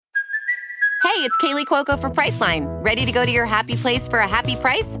Hey, it's Kaylee Cuoco for Priceline. Ready to go to your happy place for a happy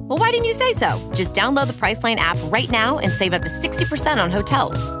price? Well, why didn't you say so? Just download the Priceline app right now and save up to 60% on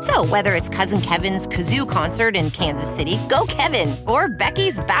hotels. So whether it's Cousin Kevin's Kazoo Concert in Kansas City, go Kevin, or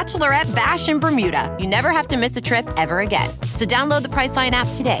Becky's Bachelorette Bash in Bermuda, you never have to miss a trip ever again. So download the Priceline app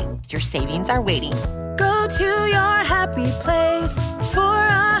today. Your savings are waiting. Go to your happy place for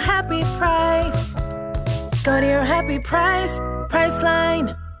a happy price. Go to your happy price,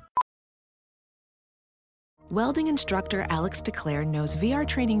 Priceline. Welding instructor Alex DeClaire knows VR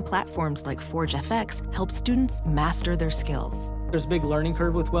training platforms like Forge FX help students master their skills. There's a big learning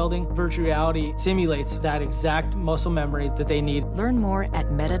curve with welding. Virtual reality simulates that exact muscle memory that they need. Learn more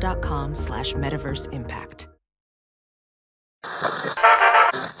at meta.com/metaverseimpact.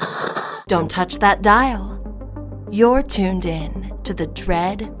 Don't touch that dial. You're tuned in to the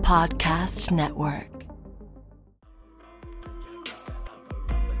Dread Podcast Network.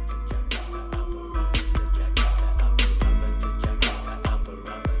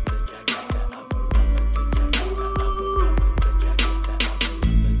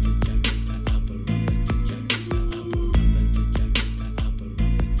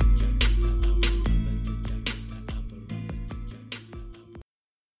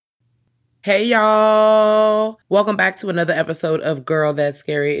 Hey y'all, welcome back to another episode of Girl That's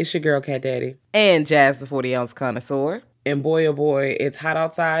Scary. It's your girl Cat Daddy and Jazz the 40-ounce connoisseur. And boy oh boy, it's hot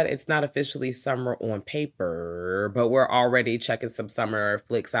outside. It's not officially summer on paper, but we're already checking some summer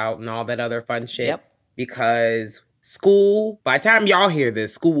flicks out and all that other fun shit. Yep. Because school, by the time y'all hear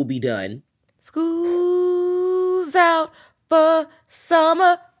this, school will be done. School's out for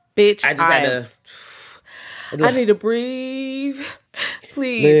summer, bitch. I need to breathe.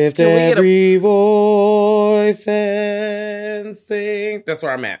 Please. Lift every voice and sing. That's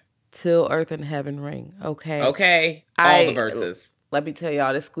where I'm at. Till earth and heaven ring. Okay. Okay. All the verses. Let me tell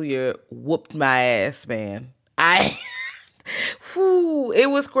y'all, this school year whooped my ass, man. It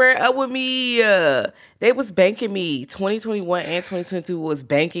was square up with me. They was banking me. 2021 and 2022 was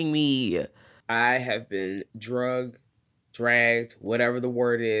banking me. I have been dragged, whatever the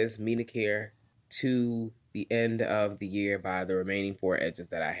word is, me to care, to the end of the year by the remaining 4 edges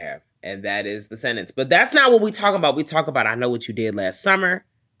that I have. And that is the sentence. But that's not what we talk about. We talk about I Know What You Did Last Summer.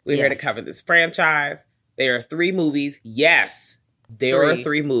 We're here to cover this franchise. There are 3 movies. Yes, there are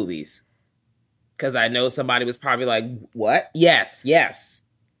 3 movies. Because I know somebody was probably like, what? Yes.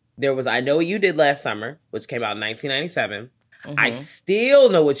 There was I Know What You Did Last Summer, which came out in 1997. Mm-hmm. I Still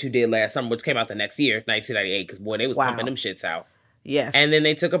Know What You Did Last Summer, which came out the next year, 1998. Because, boy, they was pumping them shits out. Yes. And then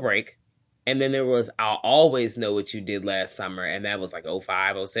they took a break. And then there was I'll Always Know What You Did Last Summer. And that was like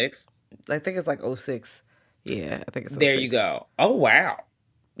 05, 06? I think it's like 06. Yeah, I think it's 06. There you go. Oh, wow.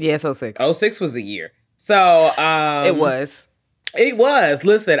 Yeah, it's 06. 06 was a year. So, It was.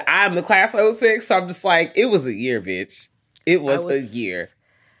 Listen, I'm the class of 06, so I'm just like, it was a year, bitch. It was a year.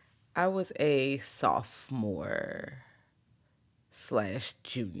 I was a sophomore /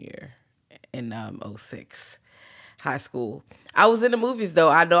 junior in 06. High school. I was in the movies though.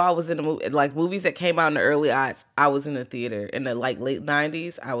 I know I was in the movie, like movies that came out in the early aughts. I was in the theater in the like late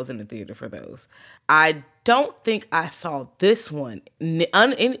 90s. I was in the theater for those. I don't think I saw this one.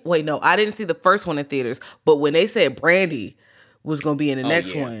 Wait, no, I didn't see the first one in theaters. But when they said Brandy was going to be in the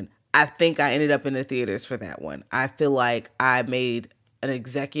next one, I think I ended up in the theaters for that one. I feel like I made an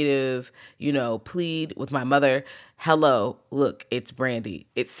executive, plead with my mother. Hello, look, it's Brandy.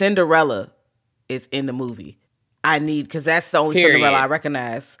 It's Cinderella. It's in the movie. Because that's the only Cinderella I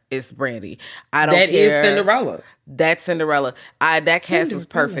recognize is Brandy. I don't care. That is Cinderella. That's Cinderella. That cast was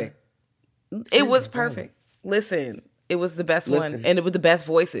perfect. It was perfect. Listen, it was the best one. And it was the best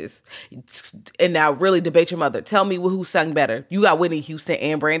voices. And now really debate your mother. Tell me who sung better. You got Whitney Houston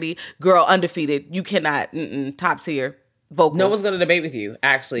and Brandy. Girl, undefeated. You cannot. Top tier vocals. No one's going to debate with you,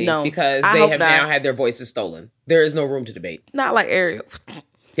 actually. No, because they have now had their voices stolen. There is no room to debate. Not like Ariel.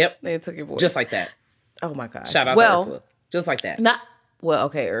 Yep. They took your voice. Just like that. Oh my gosh. Shout out to Ursula. Just like that.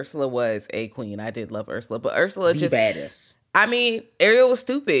 Okay, Ursula was a queen. I did love Ursula. But Ursula just... baddest. I mean, Ariel was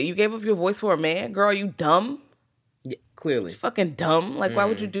stupid. You gave up your voice for a man? Girl, you dumb? Yeah, clearly. You're fucking dumb. Like, why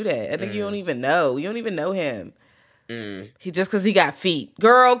would you do that? I think you don't even know. You don't even know him. He just because he got feet.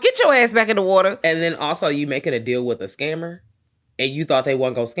 Girl, get your ass back in the water. And then also you making a deal with a scammer and you thought they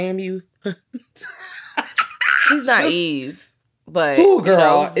weren't going to scam you? She's naive. But Ooh,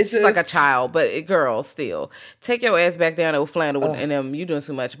 girl, it's just like a child, but girl, still take your ass back down to flannel and them. You doing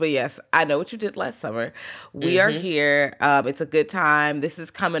too much. But yes, I know what you did last summer. We are here. It's a good time. This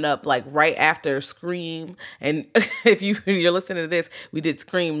is coming up like right after Scream. And if you're listening to this, we did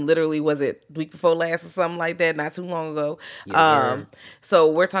Scream. Literally, was it week before last or something like that? Not too long ago. Yes,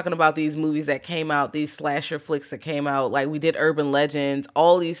 so we're talking about these movies that came out, these slasher flicks that came out. Like we did Urban Legends.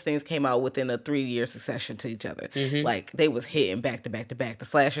 All these things came out within a 3-year succession to each other. Like they was hitting back to back to back. The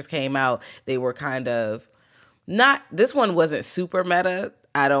slashers came out. They were kind of not, this one wasn't super meta.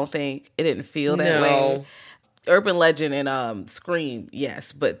 I don't think it didn't feel that way. Urban Legend and Scream,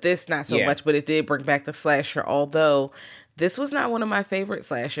 yes, but this not so much, but it did bring back the slasher, although this was not one of my favorite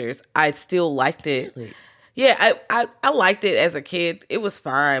slashers. I still liked it. Really? Yeah, I liked it as a kid. It was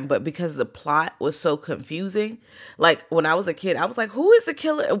fine, but because the plot was so confusing, like when I was a kid, I was like, who is the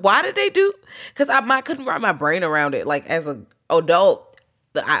killer? Why did they do? Because I couldn't wrap my brain around it. Like as an adult,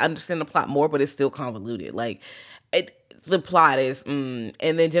 I understand the plot more, but it's still convoluted. Like the plot is, and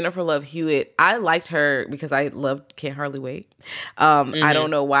then Jennifer Love Hewitt, I liked her because I loved Can't Hardly Wait. I don't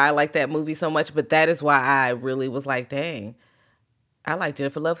know why I like that movie so much, but that is why I really was like, dang, I like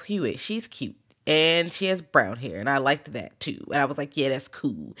Jennifer Love Hewitt. She's cute. And she has brown hair, and I liked that too. And I was like, yeah, that's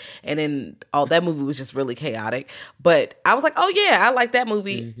cool. And then that movie was just really chaotic. But I was like, oh yeah, I like that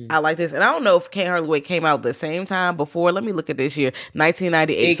movie. I like this. And I don't know if Can't Hardly Wait came out the same time before. Let me look at this year,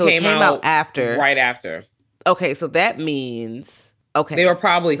 1998. So it came out after. Right after. Okay, so that means, okay. They were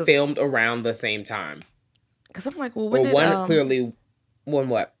probably filmed around the same time. Because I'm like, well, when did... One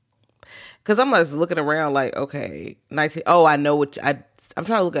what? Because I'm just looking around like, okay, I know what... I'm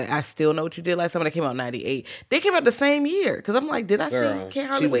trying to look at. I Still Know What You Did Last Summer. That came out in 98. They came out the same year. Because I'm like, did I see Can't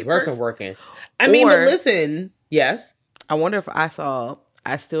Hardly Wait first? Working. I mean, but listen, yes. I wonder if I saw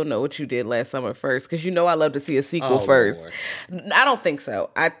I Still Know What You Did Last Summer first. Because I love to see a sequel first. Lord. I don't think so.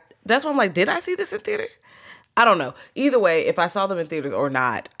 That's why I'm like, did I see this in theater? I don't know. Either way, if I saw them in theaters or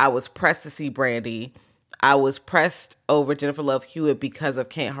not, I was pressed to see Brandy. I was pressed over Jennifer Love Hewitt because of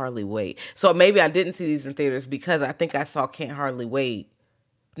Can't Hardly Wait. So maybe I didn't see these in theaters because I think I saw Can't Hardly Wait.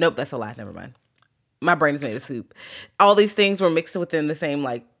 Nope, that's a lie. Never mind. My brain is made of soup. All these things were mixed within the same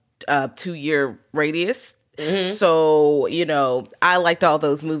 2-year radius. So, I liked all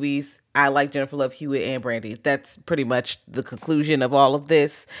those movies. I like Jennifer Love Hewitt and Brandy. That's pretty much the conclusion of all of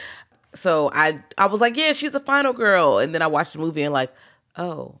this. So I was like, yeah, she's a final girl. And then I watched the movie and like,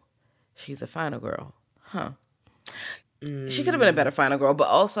 oh, she's a final girl. Huh. She could have been a better final girl, but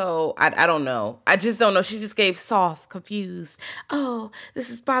also, I don't know. I just don't know. She just gave soft, confused. Oh, this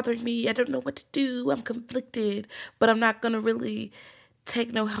is bothering me. I don't know what to do. I'm conflicted, but I'm not going to really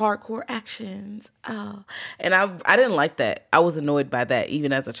take no hardcore actions. Oh, and I didn't like that. I was annoyed by that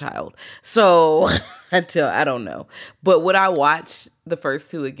even as a child. So I don't know. But would I watch the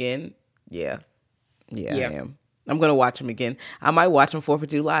first two again? Yeah, I am. I'm going to watch them again. I might watch them 4th of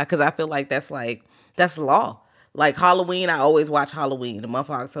July because I feel like that's law. Like Halloween, I always watch Halloween. The month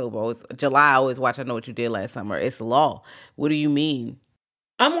of October, July, I always watch I Know What You Did Last Summer. It's law. What do you mean?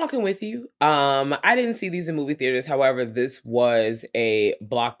 I'm walking with you. I didn't see these in movie theaters. However, this was a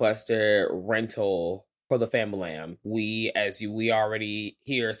Blockbuster rental for the Familam. We already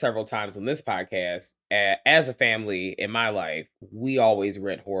hear several times on this podcast, as a family in my life, we always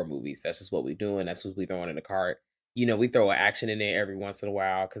rent horror movies. That's just what we're doing. That's what we throwing in the cart. We throw an action in there every once in a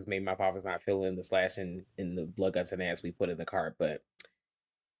while because maybe my father's not feeling the slashing in the blood, guts, and ass we put in the cart. But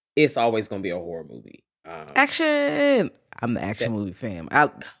it's always going to be a horror movie. Action! I'm the action movie fam.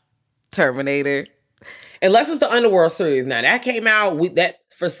 Terminator. Unless it's the Underworld series. Now, that came out,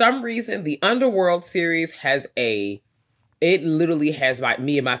 for some reason, the Underworld series it literally has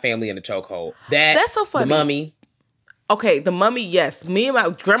me and my family in a chokehold. That's so funny. The Mummy. Okay, The Mummy, yes. Me and my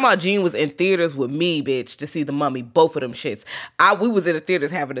grandma Jean was in theaters with me, bitch, to see The Mummy. Both of them shits. We was in the theaters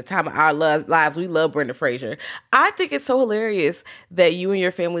having the time of our lives. We love Brendan Fraser. I think it's so hilarious that you and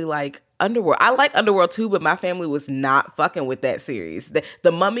your family like Underworld. I like Underworld too, but my family was not fucking with that series.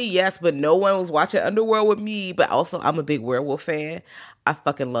 The Mummy, yes, but no one was watching Underworld with me. But also, I'm a big werewolf fan. I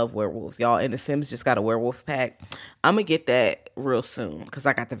fucking love werewolves, y'all. And The Sims just got a werewolves pack. I'm gonna get that real soon because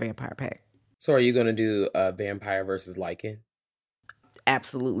I got the vampire pack. So are you going to do Vampire versus Lycan?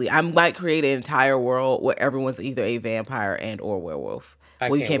 Absolutely. I might create an entire world where everyone's either a vampire and or werewolf.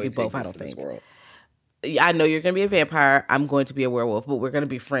 You can't be both, I don't think. World. I know you're going to be a vampire. I'm going to be a werewolf, but we're going to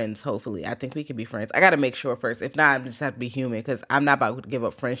be friends, hopefully. I think we can be friends. I got to make sure first. If not, I just have to be human because I'm not about to give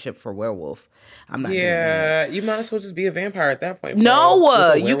up friendship for werewolf. I'm not. Yeah, you might as well just be a vampire at that point.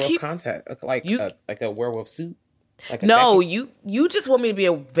 No, you keep contact like a werewolf suit. Like a No, decade? you just want me to be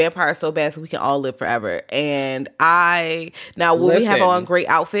a vampire so bad so we can all live forever. And will we have Listen. on great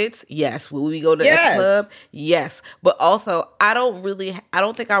outfits? Yes. Will we go to Yes. the club? Yes. But also, I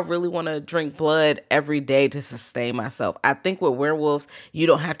don't think I really want to drink blood every day to sustain myself. I think with werewolves, you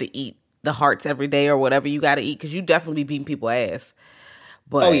don't have to eat the hearts every day or whatever you got to eat, because you definitely be beating people ass.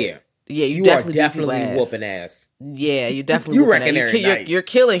 But Oh yeah. yeah, You definitely are beat definitely people ass. whooping ass. Yeah, you definitely. You whooping reckon ass. every night. You're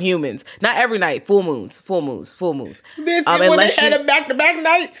killing humans. Not every night. Full moons. Bitch, when they unless had a back-to-back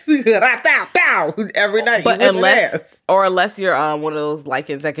nights, every night. But you whooping unless ass. you're one of those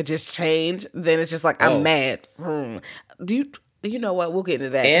lichens that could just change, then it's just like, I'm Oh. mad. Do you know what? We'll get into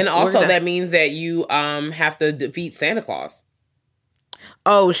that. And 'Cause we're also gonna- that means that you have to defeat Santa Claus.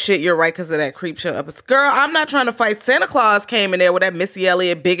 Oh shit, you're right, because of that creep show episode. Girl, I'm not trying to fight. Santa Claus came in there with that Missy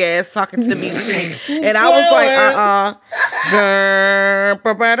Elliott big ass talking to me, and I was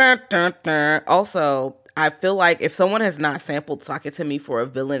like, Also, I feel like if someone has not sampled "Sock It to Me" for a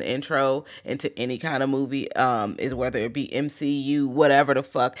villain intro into any kind of movie, is whether it be MCU, whatever the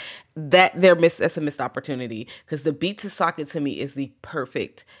fuck, that's a missed opportunity, because the beat to "Sock It to Me" is the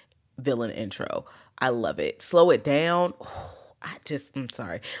perfect villain intro. I love it. Slow it down. I'm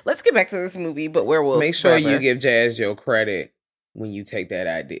sorry. Let's get back to this movie, but werewolves. Make sure forever. you give Jazz your credit when you take that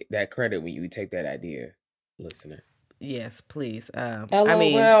idea. Listener. Yes, please. Yes.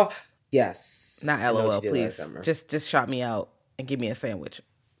 Not I know what LOL, you did last please. summer. Just shout me out and give me a sandwich.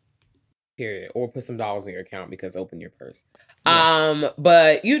 Period. Or put some dollars in your account, because open your purse. Yes.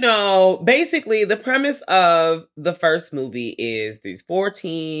 But basically the premise of the first movie is these 4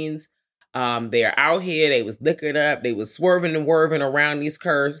 teens. They are out here. They was liquored up. They was swerving and whirving around these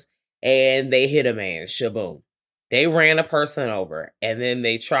curves, and they hit a man. Shaboom. They ran a person over, and then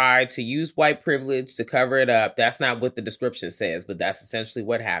they tried to use white privilege to cover it up. That's not what the description says, but that's essentially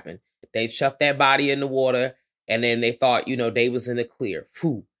what happened. They chucked that body in the water, and then they thought, they was in the clear.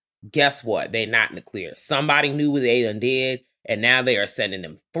 Phew. Guess what? They not in the clear. Somebody knew what they done did, and now they are sending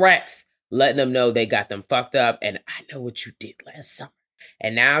them threats, letting them know they got them fucked up, and I know what you did last summer.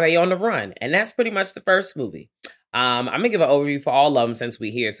 And now they on the run. And that's pretty much the first movie. I'm going to give an overview for all of them since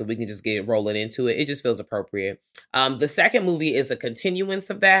we're here, so we can just get rolling into it. It just feels appropriate. The second movie is a continuance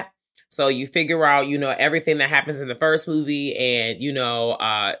of that. So you figure out, everything that happens in the first movie, and,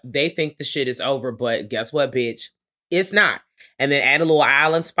 they think the shit is over, but guess what, bitch? It's not. And then add a little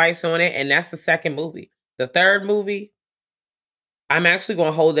island spice on it, and that's the second movie. The third movie, I'm actually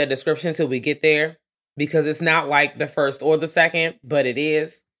going to hold that description until we get there, because it's not like the first or the second, but it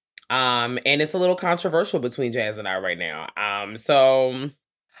is. And it's a little controversial between Jazz and I right now.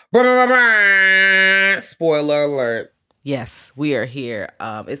 Spoiler alert. Yes, we are here.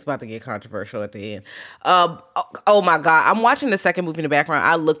 It's about to get controversial at the end. Oh my God. I'm watching the second movie in the background.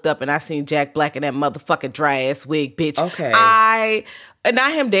 I looked up and I seen Jack Black in that motherfucking dry ass wig, bitch. Okay.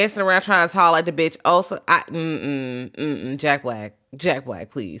 Not him dancing around trying to holler at the bitch. Also, Jack Black,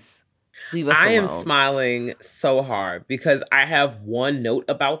 please. Leave us alone. I am smiling so hard because I have one note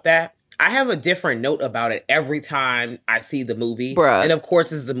about that. I have a different note about it every time I see the movie. Bruh. And of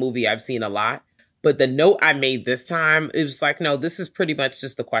course, it's the movie I've seen a lot. But the note I made this time, it was like, no, this is pretty much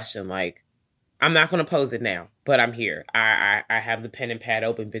just a question. Like, I'm not going to pose it now, but I'm here. I have the pen and pad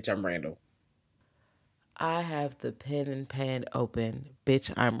open. Bitch, I'm Randall. I have the pen and pad open.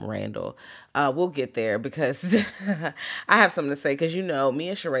 Bitch, I'm Randall. We'll get there because I have something to say. Because me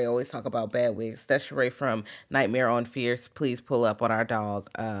and Sheree always talk about bad wigs. That's Sheree from Nightmare on Fierce. Please pull up on our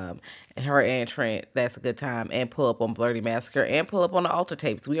dog. Her and Trent. That's a good time. And pull up on Blurty Massacre. And pull up on the Alter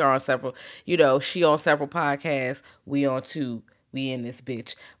Tapes. We are on several, she on several podcasts. We on 2. We in this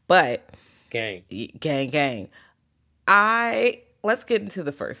bitch. But. Gang. Let's get into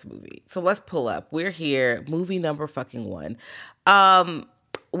the first movie. So let's pull up. We're here. Movie number fucking 1.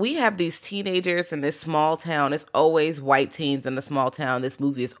 We have these teenagers in this small town. It's always white teens in the small town. This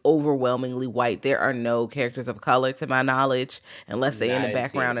movie is overwhelmingly white. There are no characters of color to my knowledge, unless they're in the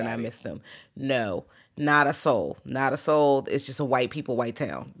background and I missed them. No, not a soul. Not a soul. It's just a white people, white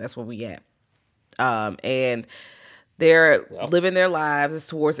town. That's where we at. And they're living their lives. It's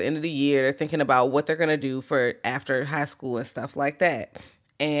towards the end of the year. They're thinking about what they're going to do for after high school and stuff like that.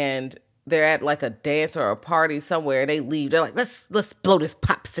 And they're at like a dance or a party somewhere. They leave. They're like, let's blow this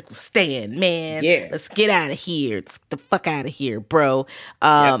popsicle stand, man. Yeah. Let's get out of here. Let's get the fuck out of here, bro.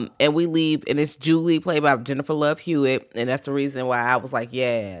 And we leave, and it's Julie, played by Jennifer Love Hewitt. And that's the reason why I was like,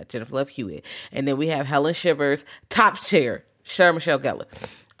 yeah, Jennifer Love Hewitt. And then we have Helen Shivers, top chair, Sarah Michelle Gellar.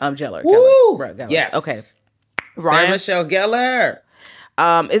 Gellar. Woo! Gellar. Yes. Okay. Sarah Michelle Gellar.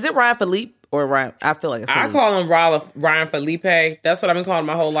 Is it Ryan Philippe or Ryan? I feel like it's Philippe. I call him Ryan Felipe. That's what I've been calling him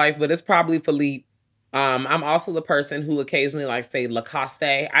my whole life, but it's probably Philippe. I'm also the person who occasionally likes to say Lacoste.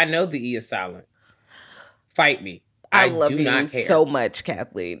 I know the E is silent. Fight me. I love do you not care. so much,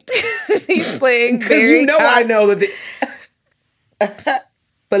 Kathleen. He's playing because you know Cox. I know that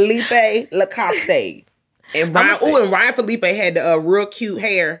Felipe Lacoste and Ryan Felipe had real cute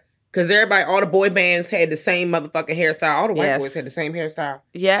hair because all the boy bands had the same motherfucking hairstyle. All the white boys had the same hairstyle.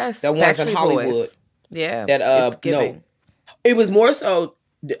 Yes, the ones in Hollywood. Boys. Yeah, that it's giving. No, it was more so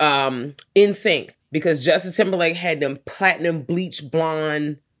in sync because Justin Timberlake had them platinum bleach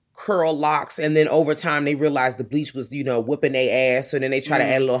blonde curl locks, and then over time they realized the bleach was whipping their ass, so then they try to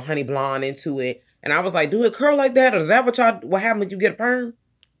add a little honey blonde into it, and I was like, do it curl like that, or is that what happened when you get a perm?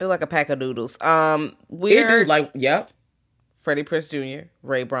 They're like a pack of noodles. Yep. Freddie Prinze Jr.,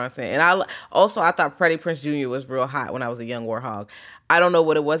 Ray Bronson, and I thought Freddie Prinze Jr. was real hot when I was a young warhog. I don't know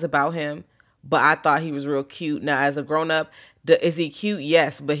what it was about him, but I thought he was real cute. Now, as a grown up, is he cute?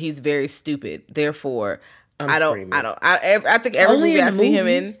 Yes, but he's very stupid. Therefore, I think every movie I see him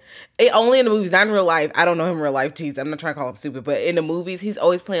in, only in the movies, not in real life. I don't know him in real life. Jeez, I'm not trying to call him stupid, but in the movies, he's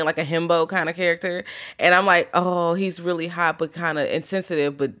always playing like a himbo kind of character. And I'm like, oh, he's really hot, but kind of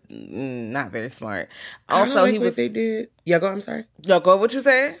insensitive, but not very smart. Also, like what they did. Yeah, go. I'm sorry. No, go. What you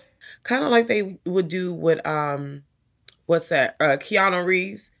saying? Kind of like they would do with what's that? Keanu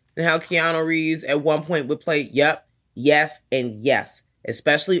Reeves, and how Keanu Reeves at one point would play yep, yes, and yes,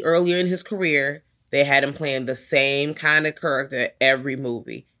 especially earlier in his career. They had him playing the same kind of character every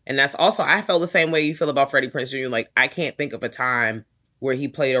movie. And that's also, I felt the same way you feel about Freddie Prinze Jr. Like, I can't think of a time where he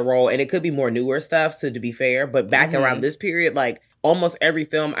played a role, and it could be more newer stuff, so to be fair, but back around this period, like, almost every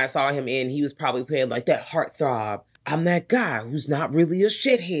film I saw him in, he was probably playing, like, that heartthrob. I'm that guy who's not really a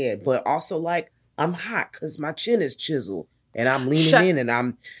shithead, but also, like, I'm hot because my chin is chiseled, and I'm leaning in, and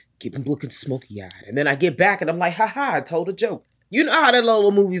I'm looking smoky-eyed. And then I get back, and I'm like, haha, I told a joke. You know how the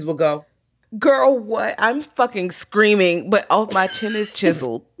little movies will go. Girl, what? I'm fucking screaming, but my chin is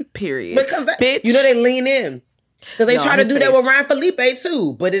chiseled, period. Because bitch. They lean in. Because they try to do that with Ryan Felipe,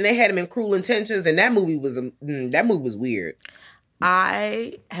 too. But then they had him in Cruel Intentions, and that movie was weird.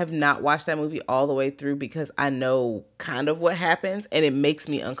 I have not watched that movie all the way through because I know kind of what happens, and it makes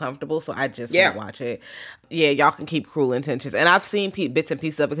me uncomfortable, so I just won't watch it. Yeah, y'all can keep Cruel Intentions. And I've seen bits and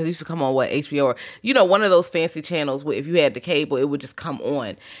pieces of it because it used to come on, HBO, or, one of those fancy channels where if you had the cable, it would just come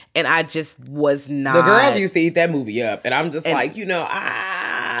on. And I just was not... The girls used to eat that movie up, and I'm just I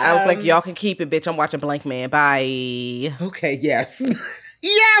was like, y'all can keep it, bitch. I'm watching Blank Man. Bye. Okay, yes.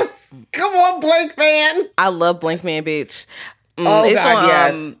 Yes! Come on, Blank Man! I love Blank Man, bitch. Oh, God,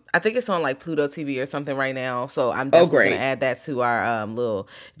 yes. I think it's on like Pluto TV or something right now. So I'm definitely going to add that to our little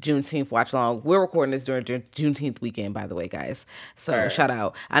Juneteenth watch along. We're recording this during Juneteenth weekend, by the way, guys. So shout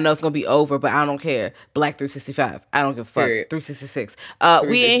out. I know it's going to be over, but I don't care. Black 365. I don't give a fuck. Period. 366.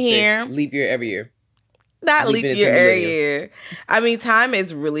 366. We in here. Leap year every year. Not leap year every year. I mean, time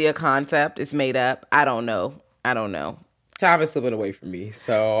is really a concept. It's made up. I don't know. Time is slipping away from me,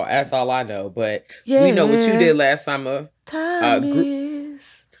 so that's all I know. But we know what you did last summer. Time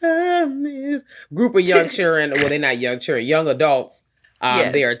is. Group of young children. Well, they're not young children. Young adults.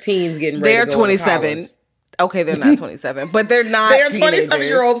 They are teens getting ready to go 27. Okay, they're not 27, but they're not. They are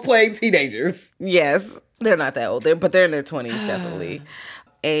 27-year-olds playing teenagers. Yes, they're not that old. But they're in their 20s, definitely.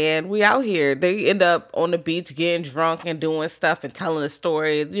 And we out here. They end up on the beach getting drunk and doing stuff and telling a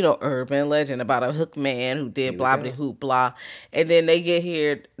story, urban legend about a hook man who did blah, blah, hoop, blah. And then they get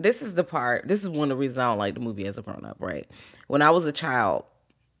here. This is one of the reasons I don't like the movie as a grown-up, right? When I was a child,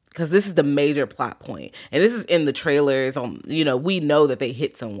 because this is the major plot point. And this is in the trailers. We know that they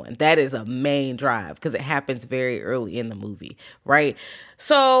hit someone. That is a main drive because it happens very early in the movie, right?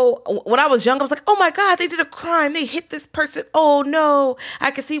 So when I was young, I was like, oh my God, they did a crime. They hit this person. Oh no,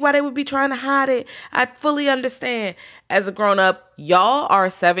 I can see why they would be trying to hide it. I fully understand. As a grown up, y'all are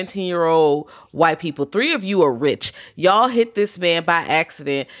 17-year-old white people. 3 of you are rich. Y'all hit this man by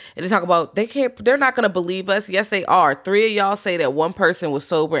accident. And they talk about, they're not going to believe us. Yes, they are. 3 of y'all say that one person was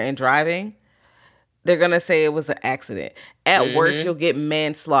sober and driving. They're going to say it was an accident. At worst, you'll get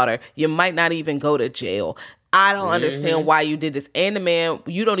manslaughter. You might not even go to jail. I don't understand why you did this. And the man,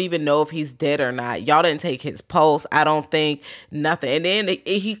 you don't even know if he's dead or not. Y'all didn't take his pulse. I don't think nothing. And then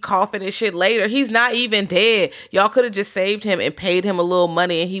he coughing and shit later. He's not even dead. Y'all could have just saved him and paid him a little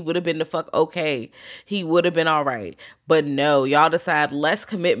money and he would have been the fuck okay. He would have been all right. But no, y'all decide let's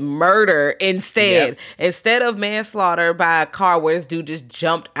commit murder instead. Yep. Instead of manslaughter by a car where this dude just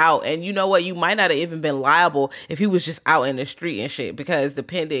jumped out. And you know what? You might not have even been liable if he was just out in the street and shit. Because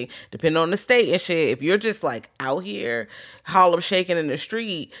depending on the state and shit, if you're just like out here Harlem shaking in the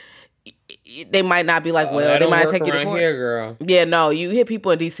street, they might not be like, well, they might take you to court. Here, girl. Yeah, no, you hit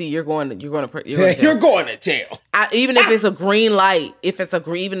people in DC, you're going to you're going to jail. Even if it's a green light, even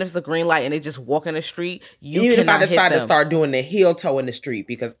if it's a green light and they just walk in the street, even if I decide to start doing the heel toe in the street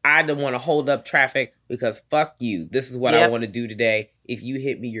because I don't want to hold up traffic because fuck you. This is what I want to do today. If you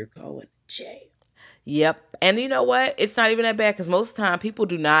hit me, you're going to jail. Yep. And you know what? It's not even that bad because most of the time people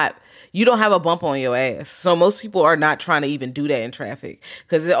you don't have a bump on your ass. So most people are not trying to even do that in traffic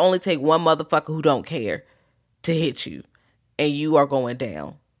because it only take one motherfucker who don't care to hit you and you are going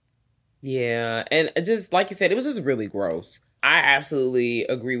down. Yeah. And just like you said, it was just really gross. I absolutely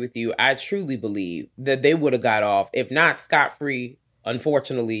agree with you. I truly believe that they would have got off, if not scot-free,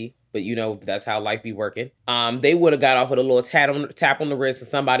 unfortunately, but that's how life be working. They would have got off with a little tap on the wrist and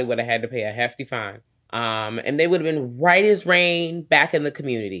somebody would have had to pay a hefty fine. And they would have been right as rain back in the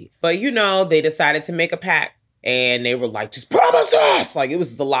community. But, they decided to make a pact and they were like, just promise us. Like, it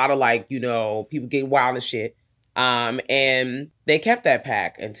was a lot of people getting wild and shit. And they kept that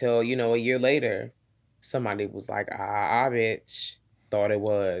pact until, a year later, somebody was like, bitch, thought it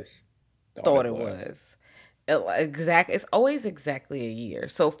was. Thought it was. It's always exactly a year.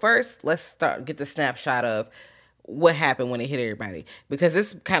 So first, let's get the snapshot of what happened when it hit everybody, because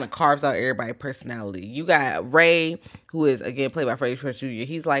this kind of carves out everybody's personality. You got Ray, who is again played by Freddie Prinze Jr.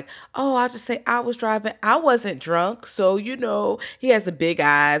 He's like, oh, I'll just say I was driving. I wasn't drunk. So, he has the big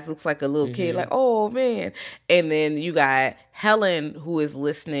eyes, looks like a little kid, like, oh man. And then you got Helen, who is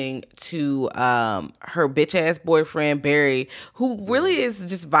listening to her bitch ass boyfriend Barry, who really is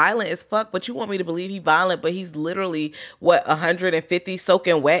just violent as fuck. But you want me to believe he's violent, but he's literally 150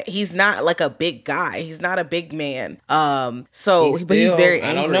 soaking wet. He's not like a big guy. He's not a big man. But he's very angry.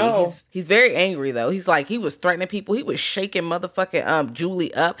 I don't know. He's very angry though. He's like, he was threatening people. He was shaking motherfucking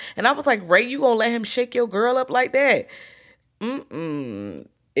Julie up, and I was like, Ray, you gonna let him shake your girl up like that?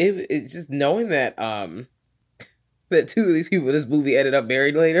 It's just knowing that that two of these people in this movie ended up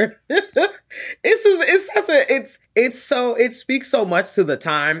married later. It speaks so much to the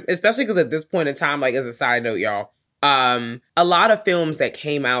time, especially because at this point in time, like as a side note, y'all, a lot of films that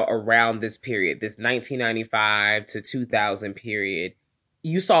came out around this period, this 1995 to 2000 period,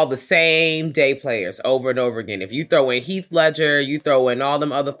 you saw the same day players over and over again. If you throw in Heath Ledger, you throw in all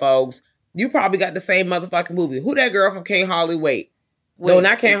them other folks, you probably got the same motherfucking movie. Who that girl from Can't Hardly Wait? No,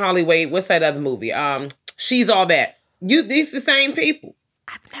 not Can't Hardly Wait. What's that other movie? She's All That. These the same people.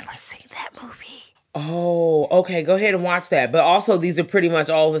 I've never seen that movie. Oh, okay. Go ahead and watch that. But also, these are pretty much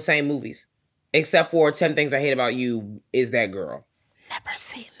all the same movies. Except for 10 Things I Hate About You is that girl. Never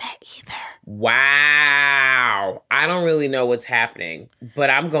seen that either. Wow. I don't really know what's happening,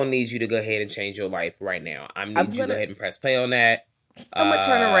 but I'm going to need you to go ahead and change your life right now. I'm going to go ahead and press play on that. I'm going to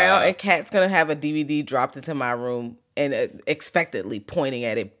turn around and Kat's going to have a DVD dropped into my room and expectantly pointing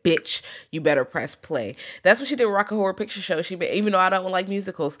at it. Bitch, you better press play. That's what she did with Rock and Horror Picture Show. Even though I don't like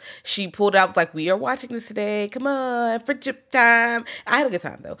musicals, she pulled out, was like, we are watching this today. Come on, friendship time. I had a good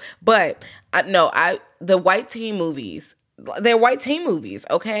time though. But the white teen movies, they're white teen movies,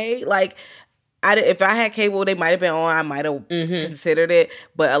 okay? Like, if I had cable, they might have been on. I might have considered it.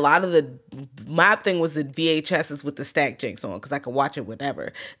 But a lot of my thing was the VHSs with the stack jinx on because I could watch it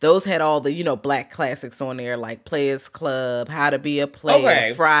whenever. Those had all the, black classics on there like Players Club, How to Be a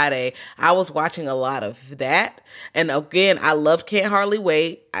Player, Friday. I was watching a lot of that. And again, I loved Can't Hardly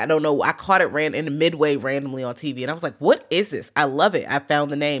Wait. I don't know. I caught it in the midway randomly on TV. And I was like, what is this? I love it. I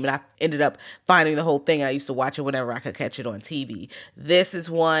found the name and I ended up finding the whole thing. And I used to watch it whenever I could catch it on TV. This is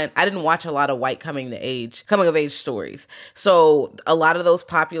one. I didn't watch a lot of white coming of age stories. So a lot of those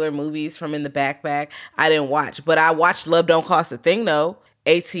popular movies from in the backpack, I didn't watch. But I watched Love Don't Cost a Thing though.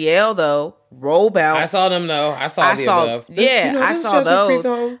 ATL though. Roll Bounce. I saw them though. I saw above. Yeah, I saw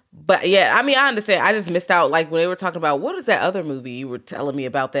those. But yeah, I mean, I understand. I just missed out. Like when they were talking about what is that other movie you were telling me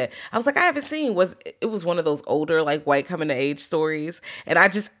about that, I was like, I haven't seen. It was one of those older like white coming to age stories, and I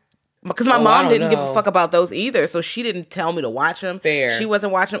just. Because my mom didn't give a fuck about those either, so she didn't tell me to watch them. Fair. She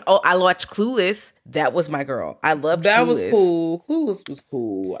wasn't watching them. Oh, I watched Clueless. That was my girl. I loved Clueless. That was cool. Clueless was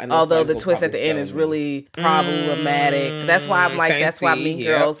cool. Although the twist at the end is really problematic. That's why I'm like, that's why Mean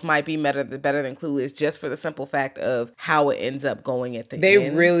Girls might be better than Clueless, just for the simple fact of how it ends up going at the end. They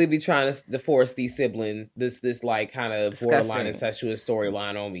really be trying to force these siblings, this like kind of borderline incestuous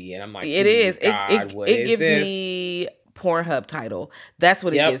storyline on me, and I'm like, it is. It gives me Pornhub title. That's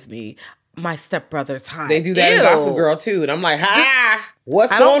what it gives me. My stepbrother's high. They do that in Gossip Girl too, and I'm like,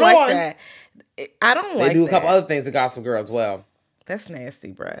 what's going on? That. I don't like that. They do a couple other things in Gossip Girl as well. That's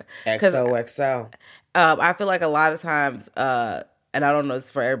nasty, bruh. XOXO. I feel like a lot of times and I don't know,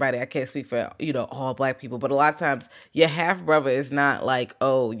 it's for everybody. I can't speak for, all black people, but a lot of times your half brother is not like,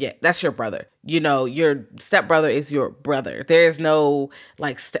 oh yeah, that's your brother. Your stepbrother is your brother. There is no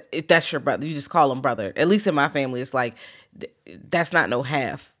like, that's your brother. You just call him brother. At least in my family, it's like, that's not no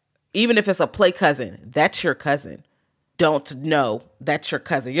half. Even if it's a play cousin, that's your cousin. Don't know, that's your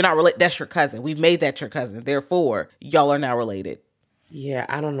cousin. You're not related. That's your cousin. We've made that your cousin. Therefore, y'all are now related. Yeah,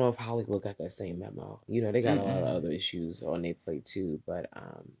 I don't know if Hollywood got that same memo. They got a lot of other issues on their plate too. But,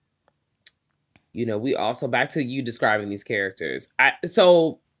 we also, back to you describing these characters.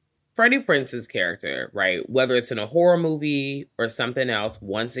 So Freddie Prinze's character, right, whether it's in a horror movie or something else,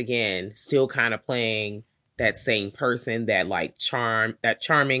 once again, still kind of playing that same person, that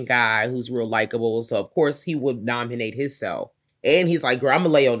charming guy who's real likable. So of course he would nominate himself. And he's like, girl, I'm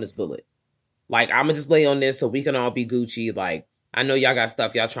gonna lay on this bullet. Like, I'm gonna just lay on this so we can all be Gucci. Like, I know y'all got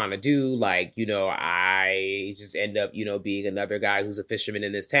stuff y'all trying to do. Like, I just end up, being another guy who's a fisherman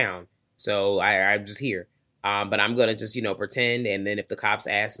in this town. So I'm just here. But I'm gonna just, pretend. And then if the cops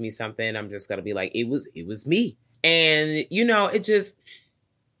ask me something, I'm just gonna be like, it was me. And, it just...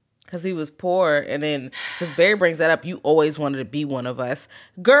 Because he was poor, and then, because Barry brings that up, you always wanted to be one of us.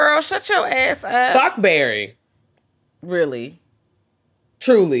 Girl, shut your ass up. Fuck Barry. Really?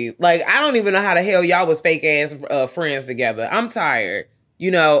 Truly. Like, I don't even know how the hell y'all was fake ass friends together. I'm tired.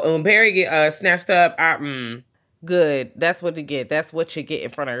 When Barry get snatched up, Good. That's what you get. That's what you get in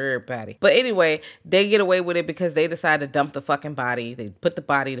front of everybody. But anyway, they get away with it because they decide to dump the fucking body. They put the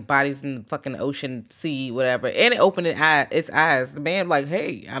body's in the fucking ocean, sea, whatever. And it opened its eyes. The man like,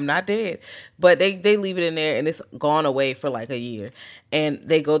 hey, I'm not dead. But they leave it in there and it's gone away for like a year. And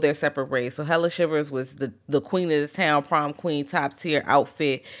they go their separate ways. So Hella Shivers was the queen of the town, prom queen, top tier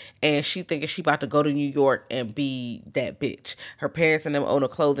outfit. And she thinking she about to go to New York and be that bitch. Her parents and them own a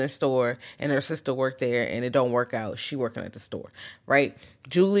clothing store and her sister worked there and it don't work out. She working at the store, right?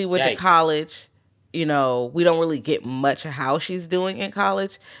 Julie went to college. We don't really get much of how she's doing in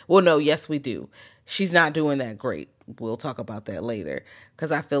college. Well, no, yes, we do. She's not doing that great. We'll talk about that later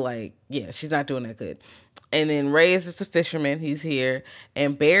because I feel like, yeah, she's not doing that good. And then Ray is just a fisherman. He's here.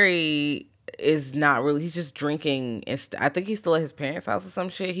 And Barry is not really, he's just drinking. And I think he's still at his parents' house or some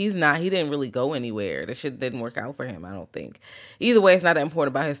shit. He didn't really go anywhere. The shit didn't work out for him, I don't think. Either way, it's not that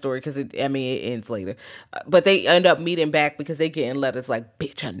important about his story because it ends later. But they end up meeting back because they getting letters like,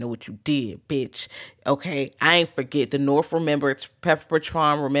 bitch, I know what you did, bitch. Okay, I ain't forget. The North remembers, Pepperidge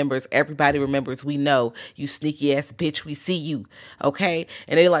Farm remembers, everybody remembers. We know, you sneaky ass bitch, we see you. Okay,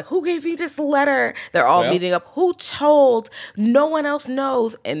 and they're like, who gave you this letter? They're all meeting up. Who told? No one else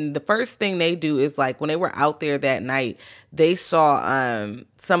knows. And the first thing they do is like when they were out there that night, they saw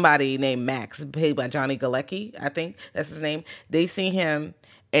somebody named Max, played by Johnny Galecki, I think that's his name. They see him.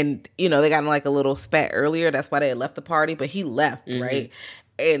 And, they got in like a little spat earlier. That's why they had left the party. But he left, right?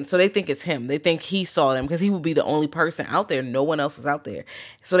 And so they think it's him. They think he saw them because he would be the only person out there. No one else was out there.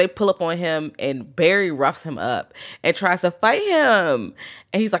 So they pull up on him and Barry roughs him up and tries to fight him.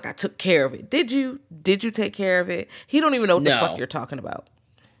 And he's like, I took care of it. Did you take care of it? He don't even know what the fuck you're talking about.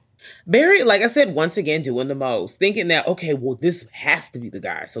 Barry, like I said, once again, doing the most. Thinking that, okay, well, this has to be the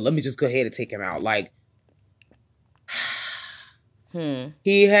guy. So let me just go ahead and take him out. Like,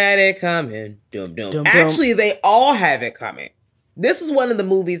 he had it coming. Dum, dum. Dum, actually, they all have it coming. This is one of the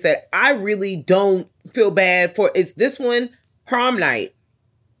movies that I really don't feel bad for. It's this one, Prom Night.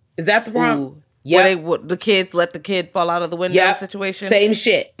 Is that the prom? Yeah. The kids let the kid fall out of the window situation? Same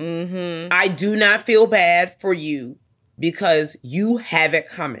shit. Mm-hmm. I do not feel bad for you because you have it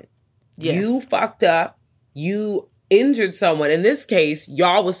coming. Yes. You fucked up. You injured someone. In this case,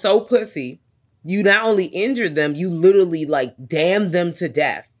 y'all was so pussy. You not only injured them, you literally like damned them to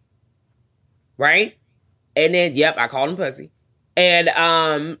death. Right? And then, I called him pussy. And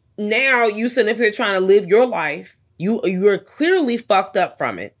now you sitting up here trying to live your life. You're clearly fucked up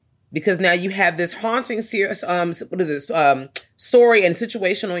from it because now you have this haunting serious story and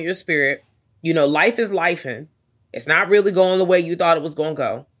situation on your spirit. Life is lifing. It's not really going the way you thought it was going to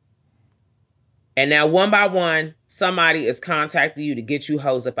go. And now one by one, somebody is contacting you to get you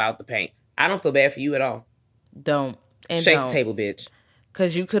hosed up out the paint. I don't feel bad for you at all. Don't. And shake the table, bitch.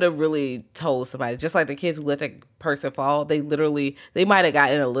 Because you could have really told somebody, just like the kids who let that person fall, they might have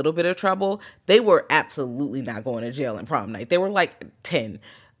gotten in a little bit of trouble. They were absolutely not going to jail in prom night. They were like 10.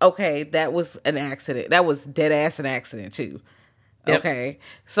 Okay, that was an accident. That was dead ass an accident too. Yep. Okay.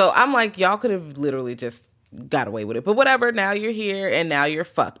 So I'm like, y'all could have literally just got away with it. But whatever, now you're here and now you're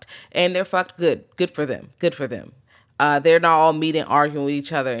fucked. And they're fucked good. Good for them. Good for them. They're not all meeting, arguing with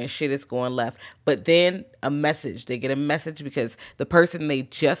each other, and shit is going left. But then they get a message because the person they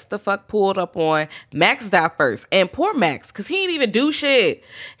just the fuck pulled up on, Max died first. And poor Max, because he ain't even do shit.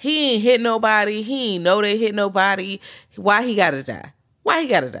 He ain't hit nobody. He ain't know they hit nobody. Why he gotta die?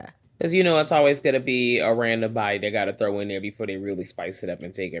 Because it's always going to be a random body they got to throw in there before they really spice it up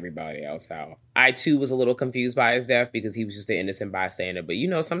and take everybody else out. I, too, was a little confused by his death because he was just an innocent bystander. But,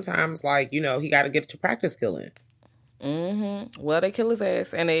 sometimes, he got to get to practice killing. Mm-hmm. Well, they kill his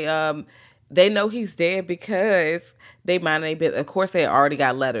ass. And they know he's dead because they mind their business. Of course, they already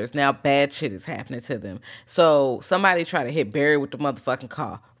got letters. Now, bad shit is happening to them. So, somebody try to hit Barry with the motherfucking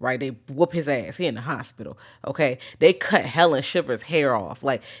car, right? They whoop his ass. He in the hospital, okay? They cut Helen Shiver's hair off.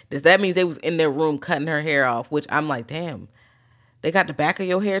 Does that mean they was in their room cutting her hair off? Which I'm like, damn. They got the back of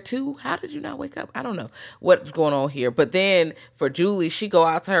your hair too? How did you not wake up? I don't know what's going on here. But then for Julie, she go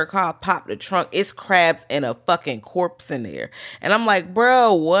out to her car, pop the trunk. It's crabs and a fucking corpse in there. And I'm like,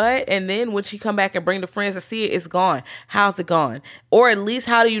 bro, what? And then when she come back and bring the friends to see it, it's gone. How's it gone? Or at least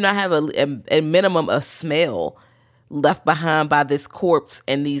how do you not have a minimum of smell left behind by this corpse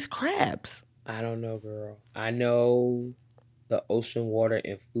and these crabs? I don't know, girl. I know the ocean water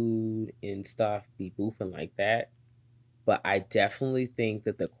and food and stuff be boofing like that. But I definitely think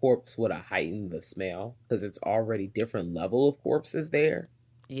that the corpse would have heightened the smell because it's already different level of corpses there.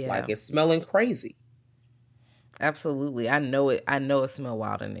 Yeah. It's smelling crazy. Absolutely. I know it smell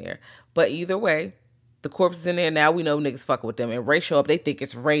wild in there. But either way, the corpse is in there. Now we know niggas fucking with them. And Ray show up. They think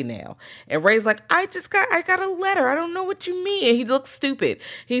it's Ray now. And Ray's like, I got a letter. I don't know what you mean. And he looks stupid.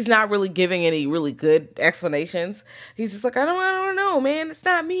 He's not really giving any really good explanations. He's just like, I don't know, man. It's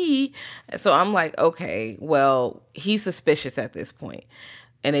not me. So I'm like, okay, well, he's suspicious at this point.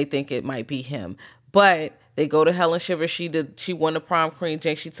 And they think it might be him. But they go to Helen Shiver. She won the prom queen.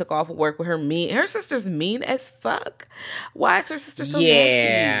 Jane, she took off of work with her sister's mean as fuck. Why is her sister so nasty?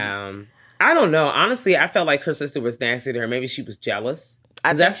 Yeah. I don't know. Honestly, I felt like her sister was nasty to her. Maybe she was jealous.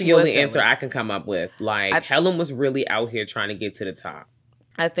 That's the only answer I can come up with. Helen was really out here trying to get to the top.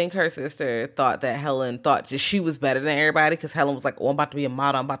 I think her sister thought that Helen thought just she was better than everybody because Helen was like, oh, I'm about to be a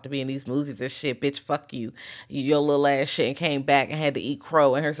model. I'm about to be in these movies and shit. Bitch, fuck you. Your little ass shit, and came back and had to eat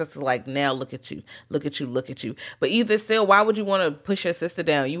crow. And her sister's like, now look at you. Look at you. Look at you. But either still, why would you want to push your sister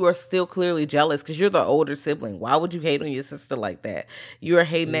down? You are still clearly jealous because you're the older sibling. Why would you hate on your sister like that? You're a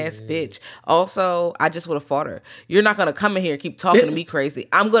hating ass bitch. Also, I just would have fought her. You're not going to come in here and keep talking to me crazy.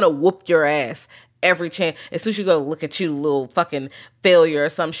 I'm going to whoop your ass. Every chance, as soon as you go, look at you, little fucking failure or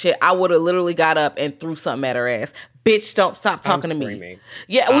some shit, I would have literally got up and threw something at her ass. Bitch, don't stop talking to me.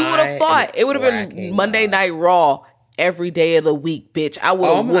 Yeah, we would have fought. It would have been Monday Night Raw every day of the week, bitch. I would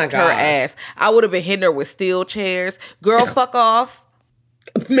have whooped her ass. I would have been hitting her with steel chairs. Girl, fuck off.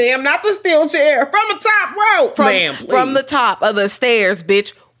 Ma'am, not the steel chair. From the top rope. From the top of the stairs,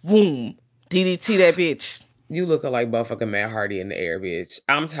 bitch. Boom. DDT that bitch. You looking like motherfucking Matt Hardy in the air, bitch.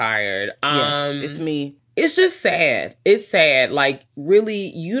 I'm tired. Yes, it's me. It's just sad. It's sad. Really,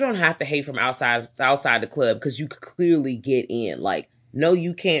 you don't have to hate from outside the club because you could clearly get in. No,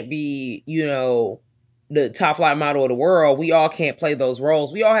 you can't be, the top flight model of the world. We all can't play those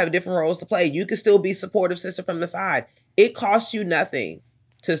roles. We all have different roles to play. You can still be supportive sister from the side. It costs you nothing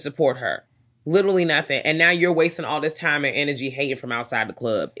to support her. Literally nothing. And now you're wasting all this time and energy hating from outside the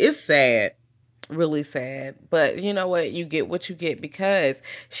club. It's sad. Really sad, but you know what? You get what you get because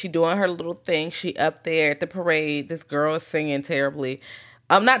she doing her little thing. She up there at the parade. This girl is singing terribly.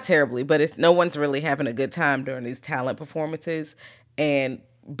 Not terribly, but no one's really having a good time during these talent performances. And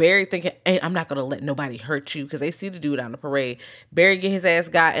Barry thinking, hey, I'm not gonna let nobody hurt you because they see the dude on the parade. Barry get his ass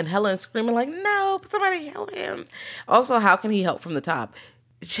got, and Helen screaming like, no, somebody help him. Also, how can he help from the top?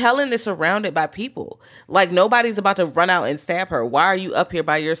 Helen is surrounded by people. Nobody's about to run out and stab her. Why are you up here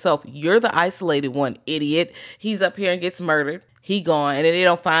by yourself? You're the isolated one, idiot. He's up here and gets murdered. He gone, and then they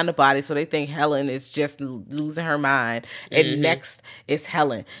don't find the body, so they think Helen is just losing her mind. And next is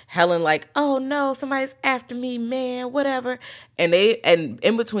Helen. Helen oh no, somebody's after me, man, whatever. And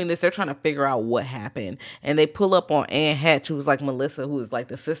in between this, they're trying to figure out what happened. And they pull up on Anne Hatch, who was Melissa, who is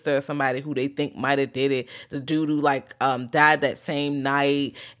the sister of somebody who they think might have did it. The dude who died that same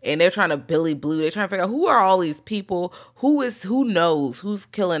night. And they're trying to Billy Blue. They're trying to figure out who are all these people, who knows who's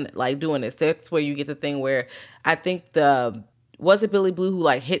killing, doing this. That's where you get the thing where I think was it Billy Blue who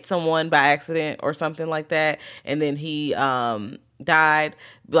hit someone by accident or something like that? And then he died.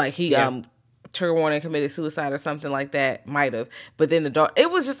 Trigger warning, committed suicide or something like that. Might have. But then it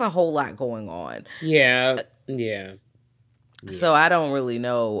was just a whole lot going on. Yeah. Yeah. So I don't really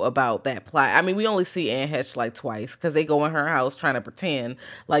know about that plot. I mean, we only see Anne Heche like twice because they go in her house trying to pretend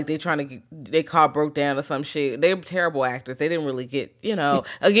like they trying to get their car broke down or some shit. They're terrible actors. They didn't really get,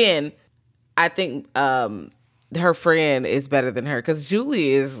 again, I think her friend is better than her because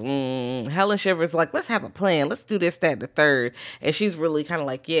Julie is, Helen Shivers like, let's have a plan. Let's do this, that, and the third. And she's really kind of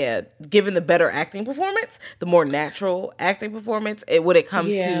like, given the better acting performance, the more natural acting performance, when it comes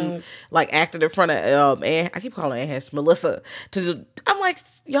to like acting in front of, I keep calling Anne Heche, Melissa. I'm like,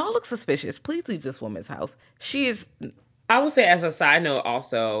 y'all look suspicious. Please leave this woman's house. She is. I would say as a side note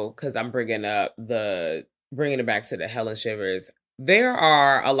also, because I'm bringing it back to the Helen Shivers. There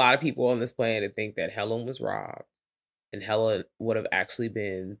are a lot of people on this planet that think that Helen was robbed and Helen would have actually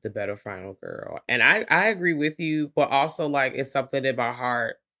been the better final girl. And I agree with you, but also like it's something in my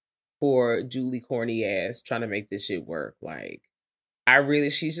heart for Julie corny ass trying to make this shit work. Like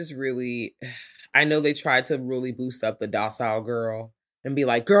she's just really, I know they tried to really boost up the docile girl and be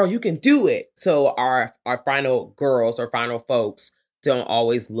like, girl, you can do it. So our final girls or final folks don't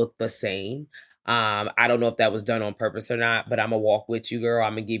always look the same. I don't know if that was done on purpose or not, but I'm gonna walk with you, girl.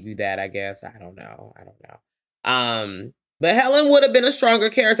 I'm gonna give you that, I guess. I don't know. But Helen would have been a stronger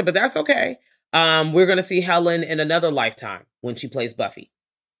character, but that's okay. We're gonna see Helen in another lifetime when she plays Buffy.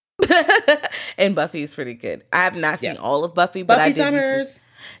 And Buffy is pretty good. I have not seen all of Buffy, but I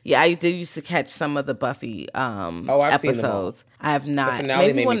did used to catch some of the Buffy I've episodes. seen them all. I have not. The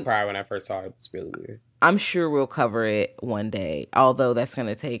finale made me cry when I first saw it. It was really weird. I'm sure we'll cover it one day, although that's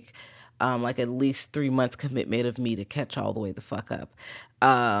gonna take like at least 3 months commitment of me to catch all the way the fuck up.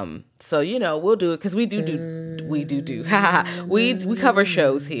 So we'll do it because we cover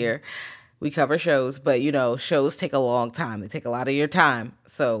shows here. We cover shows, but shows take a long time. They take a lot of your time,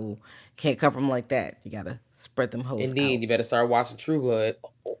 so can't cover them like that. You gotta spread them hoes. Indeed, out. You better start watching True Blood.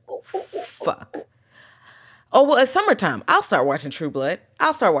 Fuck. Oh well, it's summertime. I'll start watching True Blood.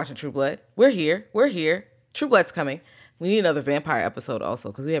 We're here. True Blood's coming. We need another vampire episode also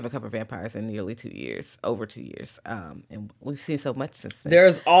because we haven't covered vampires in nearly 2 years, over 2 years. And we've seen so much since then.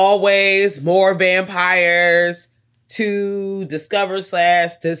 There's always more vampires to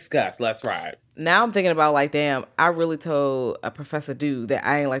discover/discuss. Let's ride. Now I'm thinking about like, damn, I really told a Professor Dude that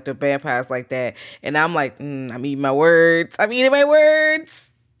I ain't like the vampires like that. And I'm like, I'm eating my words.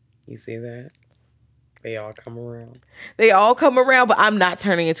 You see that? They all come around, but I'm not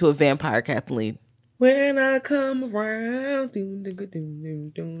turning into a vampire, Kathleen. When I come around,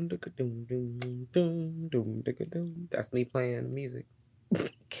 that's me playing the music.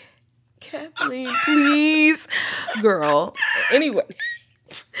 Kathleen, please. Girl.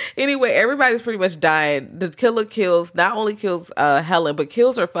 Anyway, everybody's pretty much dying. The killer not only kills Helen, but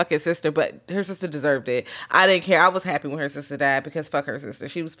kills her fucking sister, but her sister deserved it. I didn't care. I was happy when her sister died because fuck her sister.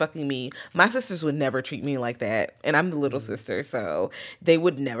 She was fucking me. My sisters would never treat me like that. And I'm the little sister, so they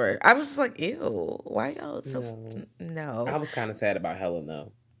would never. I was just like, ew, why y'all so... No. I was kind of sad about Helen,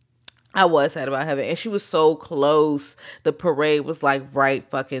 though. I was sad about Helen, and she was so close. The parade was like right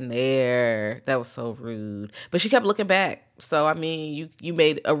fucking there. That was so rude. But she kept looking back. So I mean, you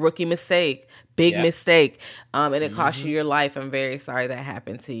made a rookie mistake, big mistake, and it cost you your life. I'm very sorry that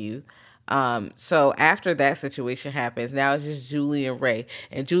happened to you. So after that situation happens, now it's just Julie and Ray,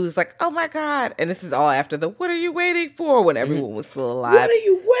 and Julie's like, "Oh my God!" And this is all after the "What are you waiting for?" when everyone was still alive. What are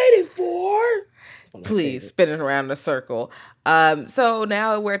you waiting for? Please, spinning around in a circle. So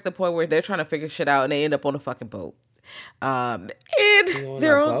now we're at the point where they're trying to figure shit out, and they end up on a fucking boat. And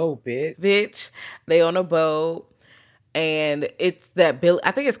they're on a boat, bitch. They on a boat, and it's that Billy.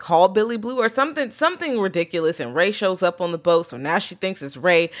 I think it's called Billy Blue or something ridiculous. And Ray shows up on the boat, so now she thinks it's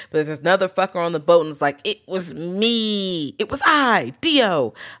Ray, but there's another fucker on the boat, and it's like, it was me. It was I,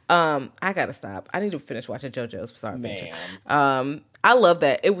 Dio. I gotta stop. I need to finish watching JoJo's Bizarre Adventure. I love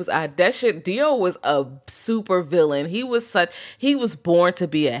that. It was that shit. Dio was a super villain. He was born to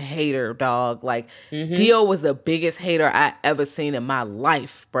be a hater, dog. Like Dio was the biggest hater I ever seen in my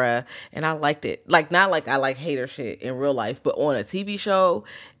life, bruh. And I liked it. Like, not like I like hater shit in real life, but on a TV show,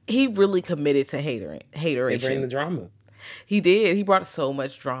 he really committed to hateration. They bring the drama. He did. He brought so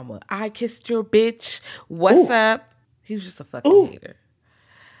much drama. I kissed your bitch. What's up? He was just a fucking hater.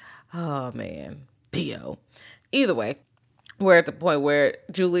 Oh man, Dio. Either way. We're at the point where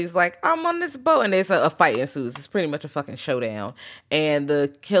Julie's like, I'm on this boat, and there's a fight ensues. It's pretty much a fucking showdown. And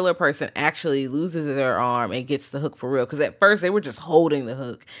the killer person actually loses their arm and gets the hook for real. Because at first they were just holding the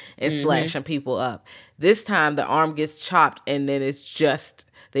hook and slashing people up. This time the arm gets chopped, and then it's just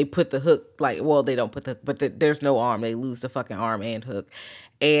They put the hook, like, well, they don't put the hook, but there's no arm. They lose the fucking arm and hook.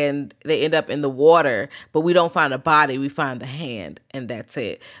 And they end up in the water, but we don't find a body. We find the hand, and that's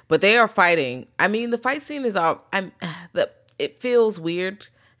it. But they are fighting. I mean, the fight scene is all, it feels weird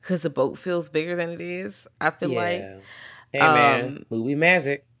because the boat feels bigger than it is, I feel like. Hey, man, movie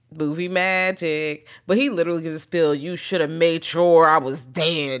magic. Movie magic. But he literally gives a spill. You should have made sure I was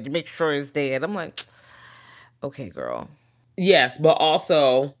dead. Make sure it's dead. I'm like, okay, girl. Yes, but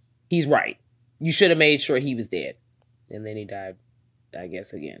also, he's right. You should have made sure he was dead. And then he died, I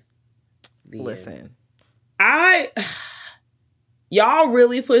guess, again. Listen. Y'all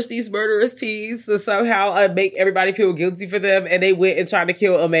really push these murderous teens to somehow make everybody feel guilty for them, and they went and tried to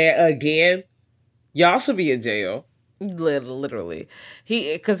kill a man again. Y'all should be in jail. Literally.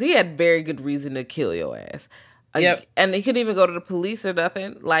 Because he had very good reason to kill your ass. Yep. And he couldn't even go to the police or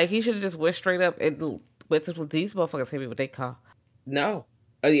nothing. Like, he should have just went straight up and went to these motherfuckers hit me with their car. No.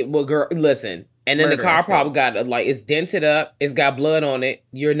 Well, girl, listen. And then the car probably got, like, it's dented up. It's got blood on it.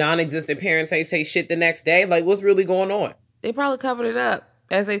 Your non-existent parents ain't say shit the next day. Like, what's really going on? They probably covered it up,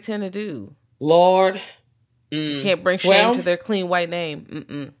 as they tend to do. Lord. You can't bring shame to their clean white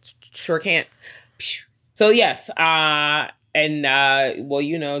name. Sure can't. So, yes. Well,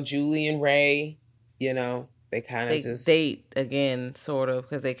 you know, Julie and Ray, you know, they kind of just date again, sort of,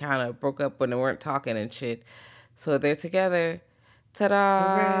 because they kind of broke up when they weren't talking and shit. So they're together.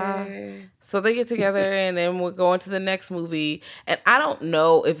 Ta-da! Hooray. So they get together, and then we're going to the next movie. And I don't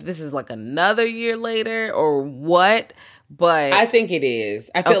know if this is like another year later or what, but I think it is.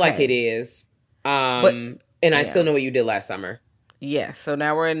 I feel like it is. And I still know what you did last summer. Yes, so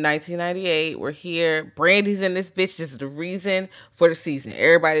now we're in 1998. We're here. Brandy's in this bitch. This is the reason for the season.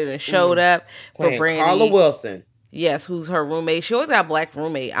 Everybody done showed up for Brandy. Carla Wilson. Yes, who's her roommate. She always got a black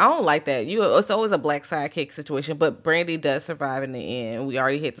roommate. I don't like that. It's always a black sidekick situation, but Brandy does survive in the end. We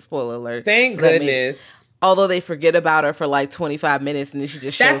already hit the spoiler alert. Thank goodness. Although they forget about her for like 25 minutes and then she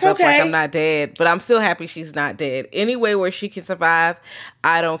just shows up like, I'm not dead. But I'm still happy she's not dead. Anyway where she can survive,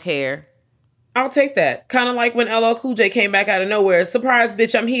 I don't care. I'll take that. Kind of like when LL Cool J came back out of nowhere. Surprise,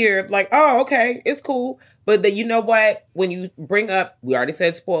 bitch, I'm here. Like, oh, okay, it's cool. But you know what? When you bring up, we already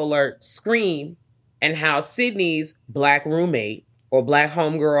said spoiler alert, Scream, and how Sydney's black roommate or black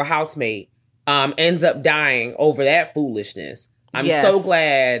homegirl housemate ends up dying over that foolishness. I'm so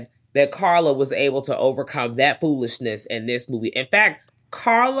glad that Carla was able to overcome that foolishness in this movie. In fact,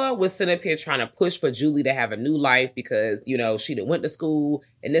 Carla was sitting up here trying to push for Julie to have a new life because, you know, she done went to school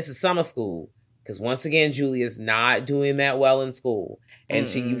and this is summer school. Because once again, Julie is not doing that well in school. And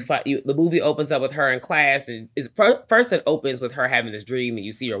the movie opens up with her in class. And first it opens with her having this dream. And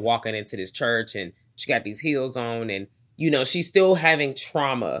you see her walking into this church. And she got these heels on. And, you know, she's still having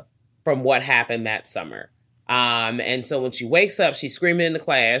trauma from what happened that summer. And so when she wakes up, she's screaming in the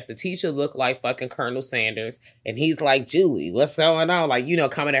class. The teacher looked like fucking Colonel Sanders. And he's like, Julie, what's going on? Like, you know,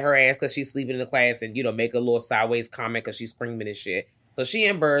 coming at her ass because she's sleeping in the class. And, you know, make a little sideways comment because she's screaming and shit. So she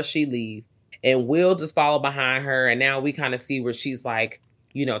embarrassed, she leave. And Will just follow behind her. And now we kind of see where she's like,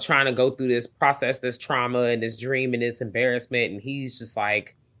 you know, trying to go through this process, this trauma and this dream and this embarrassment. And he's just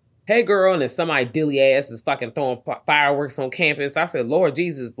like, hey, girl. And then somebody dilly ass is fucking throwing fireworks on campus. I said, Lord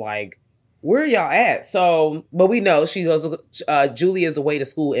Jesus, like, where are y'all at? So, but we know she goes, Julie is away to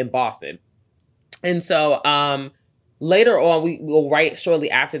school in Boston. And so, later on, we will right shortly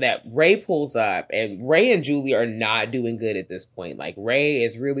after that, Ray pulls up and Ray and Julie are not doing good at this point. Like Ray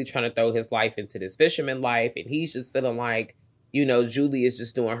is really trying to throw his life into this fisherman life. And he's just feeling like, you know, Julie is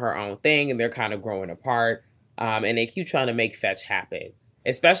just doing her own thing and they're kind of growing apart. And they keep trying to make fetch happen,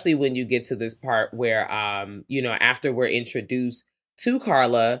 especially when you get to this part where, you know, after we're introduced to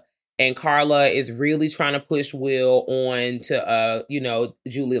Carla and Carla is really trying to push Will on to, you know,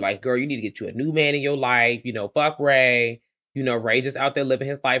 Julie, like, girl, you need to get you a new man in your life. You know, fuck Ray. You know, Ray just out there living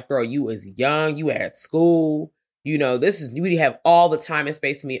his life. Girl, you was young. You at school. You know, we have all the time and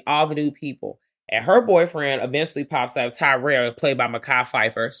space to meet all the new people. And her boyfriend eventually pops up, Tyrell, played by Mekhi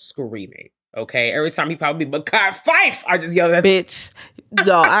Phifer, screaming. Okay, every time he probably Mekhi Phife, I just yell at bitch.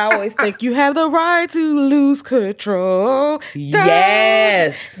 No, I always think you have the right to lose control.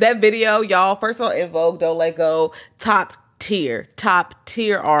 Yes, that video, y'all. First of all, In Vogue, Don't Let Go, top tier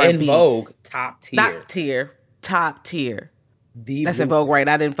R&B. In Vogue, top tier, not tier, top tier. That's movie. In Vogue, right?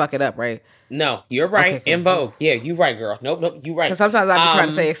 I didn't fuck it up, right? No, you're right. Okay, In Vogue, yeah, you're right, girl. Nope, you're right. Because sometimes I be trying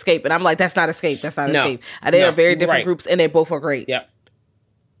to say Escape, and I'm like, that's not Escape. That's not Escape. They are very different groups, and they both are great. Yep.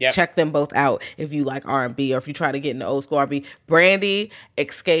 Check them both out if you like R&B or if you try to get into old school R&B. Brandy,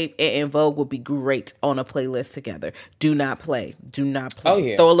 Escape, and In Vogue would be great on a playlist together. Do not play. Oh,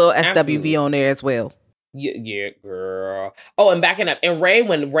 yeah. Throw a little SWV Absolutely. on there as well. Yeah, girl. Oh, and backing up. And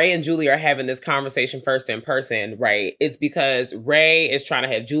when Ray and Julie are having this conversation first in person, right? It's because Ray is trying to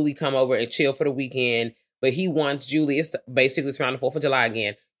have Julie come over and chill for the weekend, but he wants Julie, it's basically around the 4th of July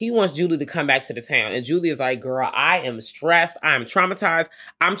again. He wants Julie to come back to the town. And Julie is like, girl, I am stressed. I'm traumatized.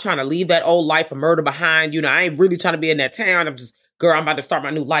 I'm trying to leave that old life of murder behind. I ain't really trying to be in that town. I'm about to start my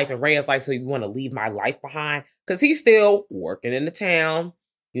new life. And Ray is like, so you want to leave my life behind? Because he's still working in the town.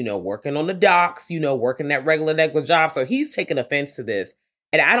 Working on the docks, working that regular job. So he's taking offense to this.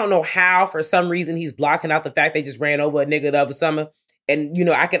 And I don't know how, for some reason, he's blocking out the fact they just ran over a nigga the other summer. And,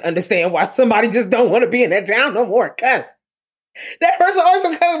 I can understand why somebody just don't want to be in that town no more. Cause that person always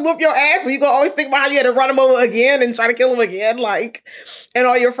gonna come whoop your ass. So you gonna always think about how you had to run him over again and try to kill him again. And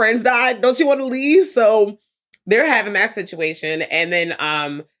all your friends died. Don't you want to leave? So they're having that situation. And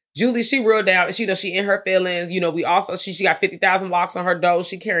then, Julie, she real down. She in her feelings. We also, she got 50,000 locks on her door.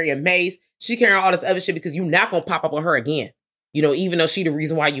 She carrying mace. She carrying all this other shit because you not going to pop up on her again. Even though she the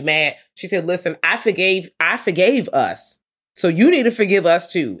reason why you mad. She said, listen, I forgave us. So you need to forgive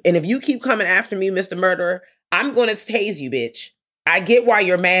us too. And if you keep coming after me, Mr. Murderer, I'm going to tase you, bitch. I get why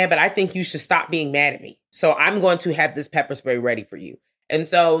you're mad, but I think you should stop being mad at me. So I'm going to have this pepper spray ready for you. And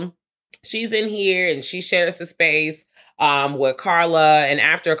so she's in here and she shares the space with Carla. And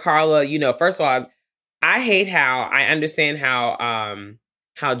after Carla, first of all, I understand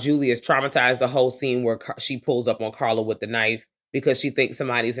how Julie is traumatized the whole scene where she pulls up on Carla with the knife because she thinks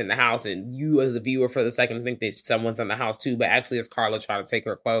somebody's in the house. And you as a viewer for the second think that someone's in the house too, but actually it's Carla trying to take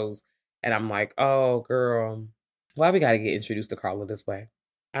her clothes. And I'm like, oh girl, why we got to get introduced to Carla this way?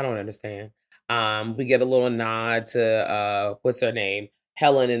 I don't understand. We get a little nod to, what's her name?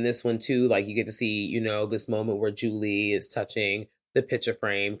 Helen in this one too. You get to see, this moment where Julie is touching the picture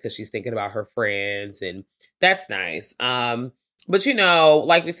frame because she's thinking about her friends, and that's nice. But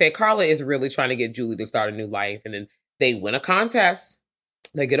like we said, Carla is really trying to get Julie to start a new life, and then they win a contest.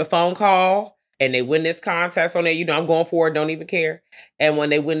 They get a phone call and they win this contest on there. I'm going for it. Don't even care. And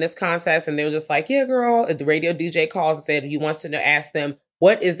when they win this contest and they're just like, yeah, girl, the radio DJ calls and said he wants to ask them,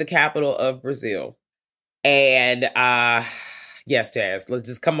 what is the capital of Brazil? And, yes, Jazz, let's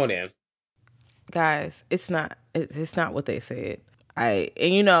just come on in. Guys, it's not what they said.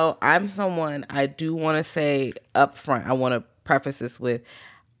 I'm someone, I do want to say up front, I want to preface this with,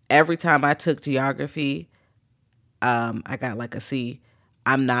 every time I took geography, I got like a C.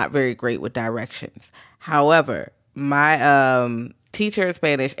 I'm not very great with directions. However, my teacher in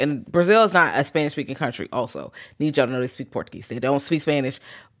Spanish, and Brazil is not a Spanish-speaking country also. Need y'all to know they speak Portuguese. They don't speak Spanish,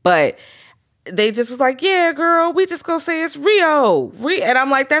 but they just was like, yeah, girl, we just gonna say it's Rio. And I'm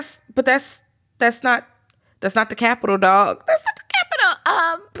like, that's not the capital, dog. That's not the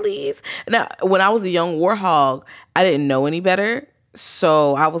capital. Please. Now, when I was a young warhog, I didn't know any better.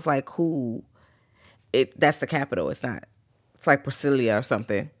 So I was like, cool. That's the capital. It's not. It's like Brasilia or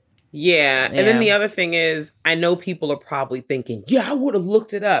something. Yeah. And then the other thing is, I know people are probably thinking, yeah, I would have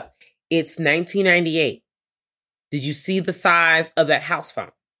looked it up. It's 1998. Did you see the size of that house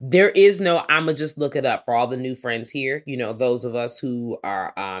phone? There is no, I'ma just look it up for all the new friends here. Those of us who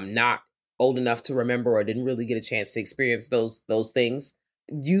are not old enough to remember or didn't really get a chance to experience those things.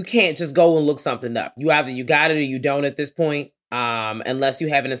 You can't just go and look something up. You either you got it or you don't at this point, unless you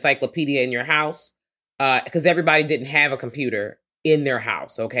have an encyclopedia in your house, because everybody didn't have a computer in their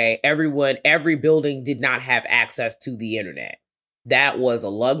house, okay? Every building did not have access to the internet. That was a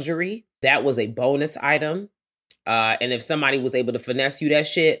luxury. That was a bonus item. And if somebody was able to finesse you that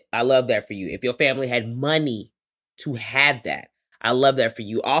shit, I love that for you. If your family had money to have that, I love that for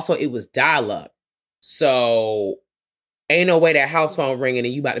you. Also, it was dial-up. So ain't no way that house phone ringing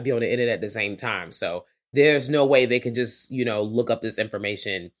and you about to be on the internet at the same time. So there's no way they can just, look up this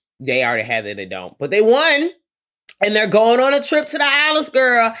information. They already have it, they don't. But they won. And they're going on a trip to the islands,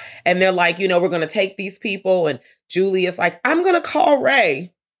 girl. And they're like, we're going to take these people. And Julie is like, I'm going to call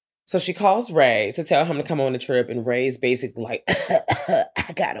Ray. So she calls Ray to tell him to come on the trip. And Ray's basically like,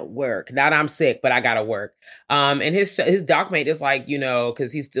 I got to work. Not I'm sick, but I got to work. And his doc-mate is like,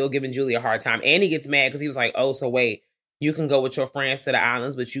 because he's still giving Julie a hard time. And he gets mad because he was like, oh, so wait, you can go with your friends to the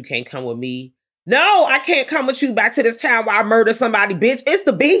islands, but you can't come with me. No, I can't come with you back to this town while I murder somebody, bitch. It's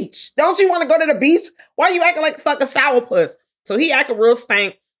the beach. Don't you want to go to the beach? Why you acting like fucking sourpuss? So he acting real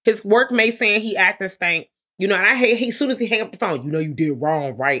stank. His workmate saying he acting stank. And I hate, as soon as he hang up the phone, you did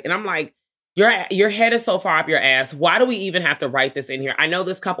wrong, right? And I'm like, your head is so far up your ass. Why do we even have to write this in here? I know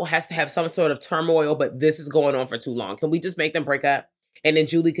this couple has to have some sort of turmoil, but this is going on for too long. Can we just make them break up? And then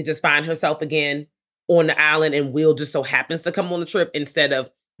Julie could just find herself again on the island and Will just so happens to come on the trip instead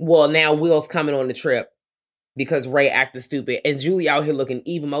of, well, now Will's coming on the trip because Ray acted stupid, and Julie out here looking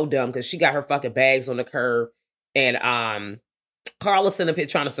even more dumb because she got her fucking bags on the curb, and Carla's sitting up here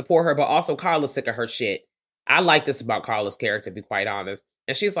trying to support her, but also Carla's sick of her shit. I like this about Carla's character, to be quite honest.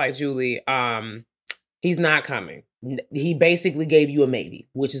 And she's like, Julie, he's not coming. He basically gave you a maybe,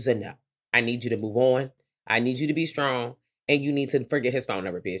 which is a no. I need you to move on. I need you to be strong. And you need to forget his phone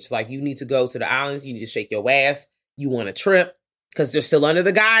number, bitch. Like, you need to go to the islands. You need to shake your ass. You want a trip. Because they're still under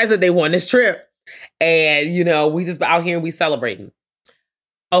the guise that they want this trip. And, you know, we just out here and we celebrating.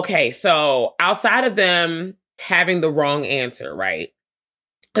 Okay, so outside of them having the wrong answer, right?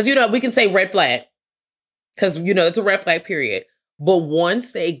 Because, you know, we can say red flag. Because, you know, it's a red flag period. But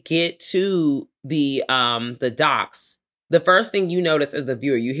once they get to the docks, the first thing you notice as the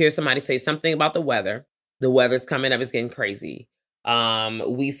viewer, you hear somebody say something about the weather. The weather's coming up. It's getting crazy.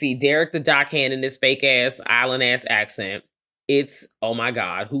 We see Derek the dockhand in this fake ass island ass accent. It's, oh my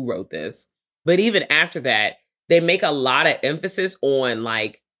God, who wrote this? But even after that, they make a lot of emphasis on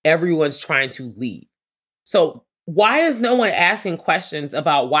like everyone's trying to leave. So why is no one asking questions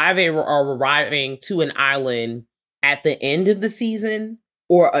about why they are arriving to an island at the end of the season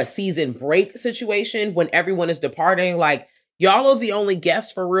or a season break situation when everyone is departing? Like, y'all are the only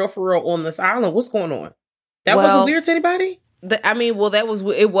guests for real on this island. What's going on? That wasn't weird to anybody?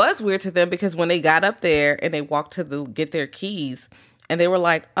 It was weird to them because when they got up there and they walked to get their keys and they were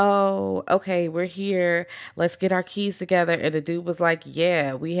like, oh, okay, we're here. Let's get our keys together. And the dude was like,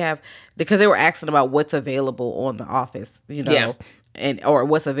 yeah, we have, because they were asking about what's available on the office, you know, or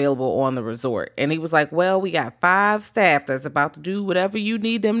what's available on the resort. And he was like, well, we got 5 staff that's about to do whatever you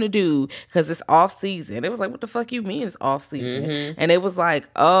need them to do because it's off season. It was like, what the fuck you mean it's off season? Mm-hmm. And it was like,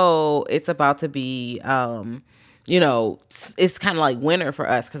 oh, it's about to be, you know, it's kind of like winter for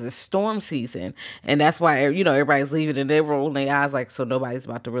us because it's storm season. And that's why, you know, everybody's leaving and they're rolling their eyes like, so nobody's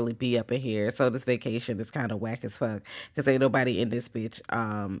about to really be up in here. So this vacation is kind of whack as fuck because ain't nobody in this bitch.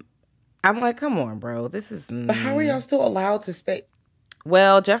 I'm like, come on, bro. This is... But how are y'all still allowed to stay?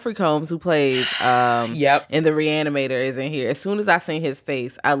 Well, Jeffrey Combs, who plays in The Reanimator, is in here. As soon as I seen his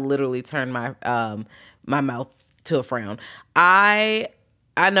face, I literally turned my my mouth to a frown.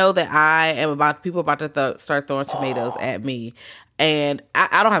 I know that people about to start throwing tomatoes at me. And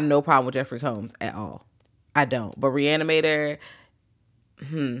I don't have no problem with Jeffrey Combs at all. I don't. But Reanimator,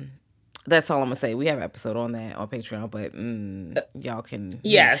 that's all I'm going to say. We have an episode on that on Patreon, but y'all can...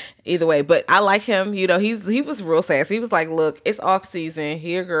 Yes. Either way. But I like him. You know, he was real sassy. He was like, look, it's off season.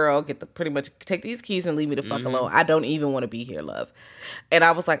 Here, girl, pretty much take these keys and leave me the fuck alone. I don't even want to be here, love. And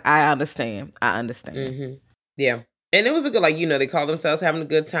I was like, I understand. Mm-hmm. Yeah. And it was a good, like, you know, they call themselves having a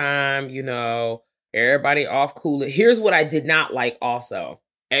good time, you know, everybody off cool. Here's what I did not like also.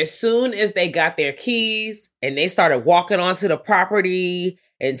 As soon as they got their keys and they started walking onto the property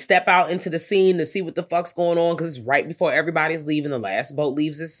and step out into the scene to see what the fuck's going on, because it's right before everybody's leaving. The last boat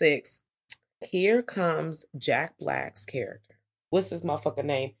leaves at 6. Here comes Jack Black's character. What's this motherfucker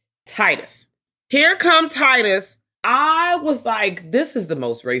name? Titus. Here come Titus. I was like, this is the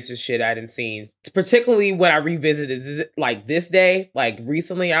most racist shit I done seen. Particularly when I revisited like this day, like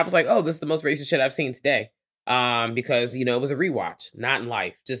recently, I was like, oh, this is the most racist shit I've seen today. Because, you know, it was a rewatch, not in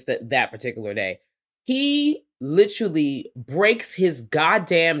life, just that particular day. He literally breaks his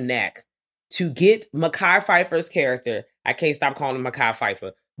goddamn neck to get Mekhi Phifer's character. I can't stop calling him Mekhi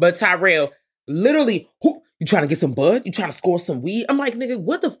Phifer. But Tyrell, literally, you trying to get some bud? You trying to score some weed? I'm like, nigga,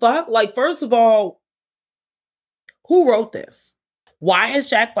 what the fuck? Like, first of all, who wrote this? Why is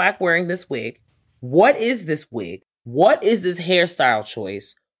Jack Black wearing this wig? What is this wig? What is this hairstyle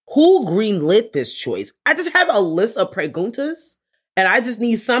choice? Who greenlit this choice? I just have a list of preguntas, and I just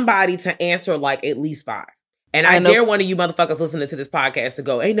need somebody to answer like at least 5. And I dare one of you motherfuckers listening to this podcast to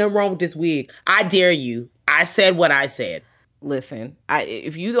go, ain't nothing wrong with this wig. I dare you. I said what I said. Listen,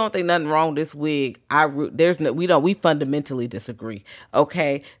 if you don't think nothing wrong with this wig, we fundamentally disagree.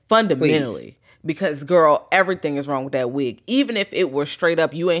 Okay, fundamentally. Please. Because, girl, everything is wrong with that wig. Even if it were straight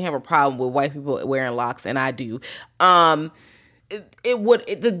up, you ain't have a problem with white people wearing locks, and I do.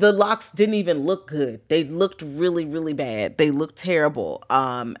 The locks didn't even look good. They looked really, really bad. They looked terrible.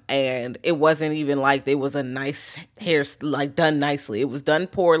 And it wasn't even like there was a nice hair, like done nicely. It was done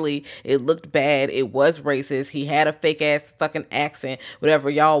poorly. It looked bad. It was racist. He had a fake ass fucking accent. Whatever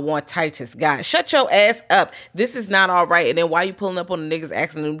y'all want, Titus guy. Shut your ass up. This is not all right. And then why you pulling up on the niggas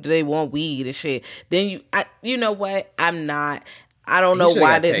asking them do they want weed and shit? Then you know what? I don't know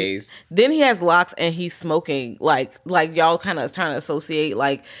why. Then he has locks and he's smoking. Like y'all kind of trying to associate.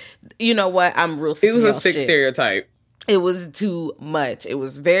 Like, you know what? I'm real. It was a sick stereotype. It was too much. It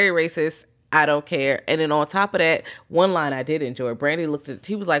was very racist. I don't care. And then on top of that, one line I did enjoy, Brandy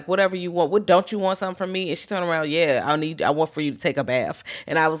he was like, whatever you want. What, don't you want something from me? And she turned around, yeah, I want for you to take a bath.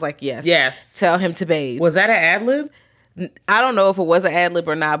 And I was like, yes. Yes. Tell him to bathe. Was that an ad-lib? I don't know if it was an ad-lib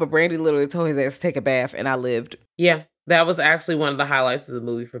or not, but Brandy literally told his ass to take a bath, and I lived. Yeah, that was actually one of the highlights of the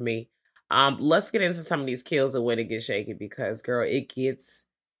movie for me. Let's get into some of these kills and when it gets shaky, because, girl, it gets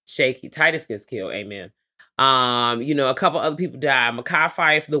shaky. Titus gets killed, amen. A couple other people die. Mekhi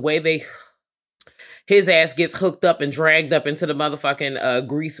Phifer, the way his ass gets hooked up and dragged up into the motherfucking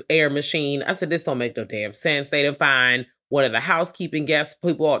grease air machine. I said, this don't make no damn sense. They didn't find one of the housekeeping guests.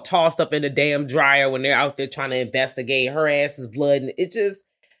 People are tossed up in the damn dryer when they're out there trying to investigate. Her ass is blood. And it just,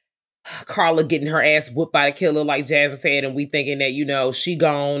 Carla getting her ass whooped by the killer, like Jazz said, and we thinking that, she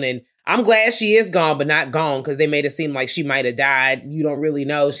gone. And I'm glad she is gone, but not gone, because they made it seem like she might have died. You don't really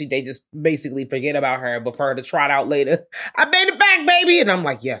know. They just basically forget about her, but for her to trot out later, I made it back, baby. And I'm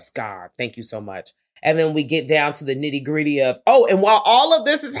like, yes, God, thank you so much. And then we get down to the nitty gritty of, and while all of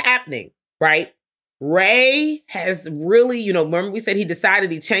this is happening, right? Ray has really, remember we said he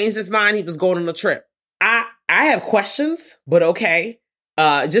changed his mind. He was going on a trip. I have questions, but okay.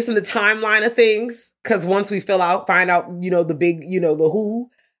 Just in the timeline of things, because once we find out, the big, the who.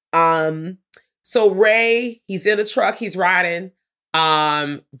 So Ray, he's in a truck, he's riding,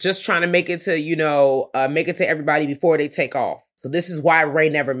 just trying to make it to everybody before they take off. So this is why Ray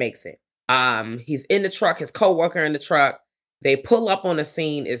never makes it. He's in the truck, his coworker in the truck. They pull up on the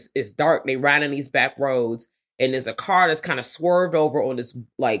scene. It's dark. They ride on these back roads, and there's a car that's kind of swerved over on this,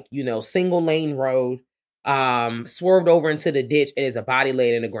 single lane road, swerved over into the ditch, and there's a body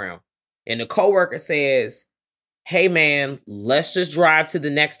laid in the ground. And the coworker says, hey man, let's just drive to the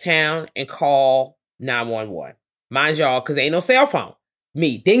next town and call 911. Mind y'all, because ain't no cell phone.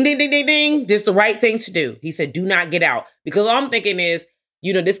 Me, ding, ding, ding, ding, ding. This is the right thing to do. He said, do not get out. Because all I'm thinking is,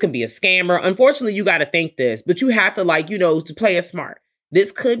 this can be a scammer. Unfortunately, you got to think this, but you have to to play it smart.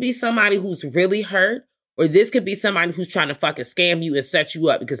 This could be somebody who's really hurt, or this could be somebody who's trying to fucking scam you and set you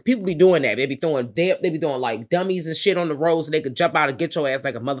up, because people be doing that. They be throwing like dummies and shit on the road so they could jump out and get your ass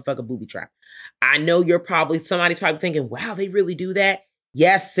like a motherfucking booby trap. I know somebody's probably thinking, wow, they really do that?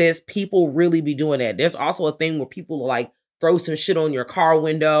 Yes, sis, people really be doing that. There's also a thing where people throw some shit on your car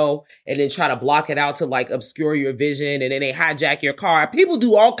window and then try to block it out to obscure your vision, and then they hijack your car. People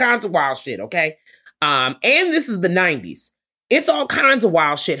do all kinds of wild shit, okay? And this is the 90s. It's all kinds of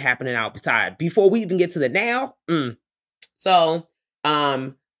wild shit happening outside before we even get to the now. So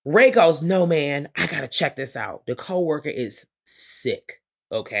Ray goes, no, man, I gotta check this out. The coworker is sick,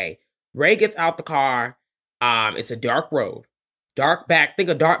 okay? Ray gets out the car. It's a dark road. Dark back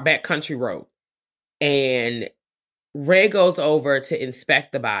country road. And Ray goes over to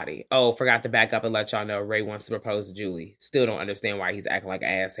inspect the body. Oh, forgot to back up and let y'all know Ray wants to propose to Julie. Still don't understand why he's acting like an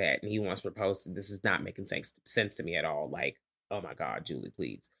asshat and he wants to propose to. This is not making sense to me at all. Oh my God, Julie,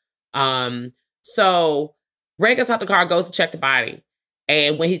 please. So Ray gets out the car, goes to check the body.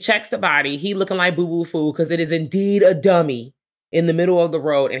 And when he checks the body, he looking like boo-boo fool, because it is indeed a dummy in the middle of the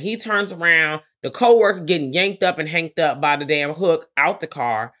road. And he turns around, the coworker getting yanked up and hanked up by the damn hook out the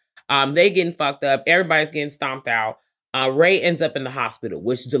car. They getting fucked up. Everybody's getting stomped out. Ray ends up in the hospital,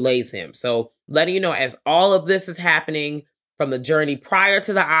 which delays him. So letting you know, as all of this is happening, from the journey prior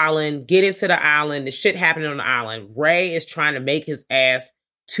to the island, getting to the island, the shit happening on the island, Ray is trying to make his ass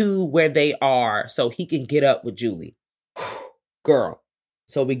to where they are so he can get up with Julie. Girl.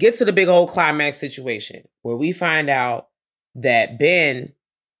 So we get to the big old climax situation where we find out that Ben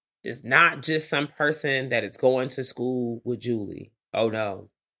is not just some person that is going to school with Julie. Oh no.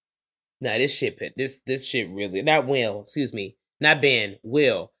 Now this shit really, not Ben,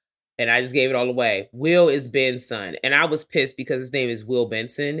 Will. And I just gave it all away. Will is Ben's son. And I was pissed because his name is Will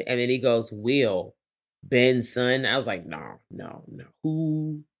Benson. And then he goes, Will, Ben's son. I was like, no.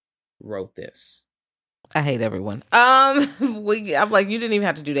 Who wrote this? I hate everyone. I'm like, you didn't even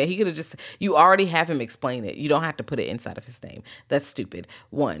have to do that. He could have you already have him explain it. You don't have to put it inside of his name. That's stupid.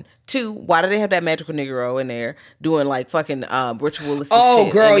 1. 2, why do they have that magical Negro in there doing fucking ritualistic shit?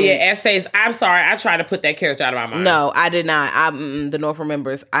 Oh, girl, Estes. I'm sorry. I tried to put that character out of my mind. No, I did not. The North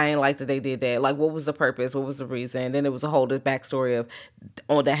remembers. I ain't like that they did that. What was the purpose? What was the reason? Then it was a whole backstory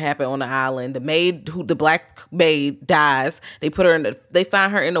of that happened on the island. The black maid dies. They put her they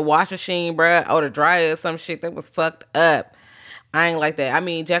find her in the wash machine, bruh, or the dryer. Some shit that was fucked up. I ain't like that. I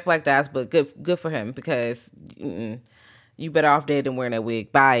mean, Jack Black dies, but good for him, because you better off dead than wearing that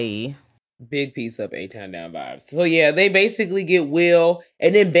wig. Bye. Big piece of A-Town Down vibes. So yeah, they basically get Will,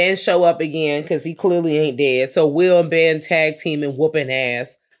 and then Ben show up again because he clearly ain't dead. So Will and Ben tag team and whooping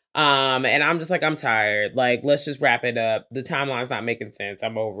ass. And I'm just like, I'm tired. Like, let's just wrap it up. The timeline's not making sense.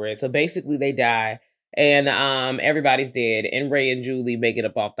 I'm over it. So basically they die and everybody's dead and Ray and Julie make it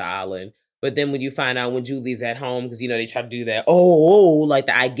up off the island. But then when you find out when Julie's at home, because, they try to do that, like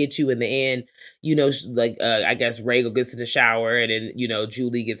the I get you in the end, I guess Ray gets in the shower and then,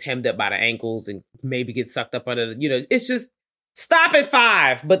 Julie gets hemmed up by the ankles and maybe gets sucked up under it's just stop at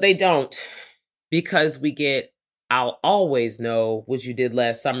 5, but they don't because we get, I'll always know what you did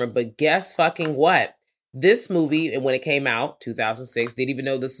last summer, but guess fucking what? This movie, and when it came out, 2006, didn't even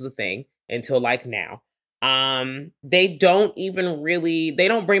know this was a thing until like now. They don't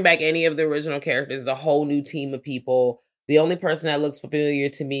bring back any of the original characters. It's a whole new team of people. The only person that looks familiar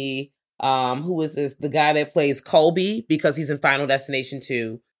to me, who is this? The guy that plays Colby, because he's in Final Destination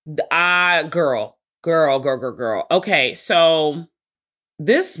 2. Girl. Okay, so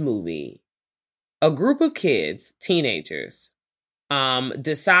this movie, a group of kids, teenagers,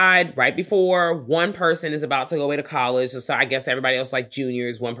 decide right before one person is about to go away to college. So I guess everybody else like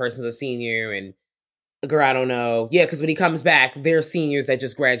juniors, one person's a senior, and girl, I don't know. Yeah, because when he comes back, they're seniors that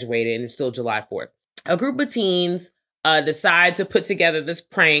just graduated and it's still July 4th. A group of teens decide to put together this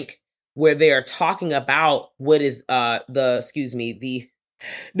prank where they are talking about what is the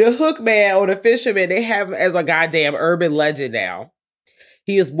hook man or the fisherman. They have him as a goddamn urban legend now.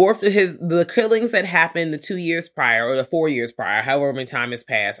 He is morphed the killings that happened the 2 years prior or the 4 years prior, however many time has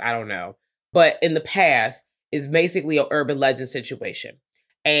passed, I don't know. But in the past is basically an urban legend situation.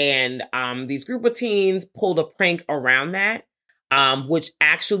 And these group of teens pulled a prank around that, which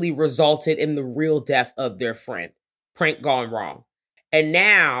actually resulted in the real death of their friend. Prank gone wrong. And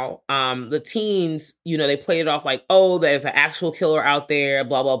now the teens, they played it off like, oh, there's an actual killer out there,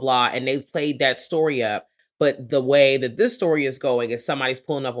 blah, blah, blah. And they played that story up. But the way that this story is going is somebody's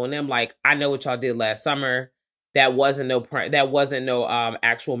pulling up on them like, I know what y'all did last summer. That wasn't no prank. That wasn't no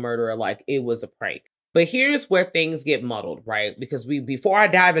actual murderer. Like, it was a prank. But here's where things get muddled, right? Because before I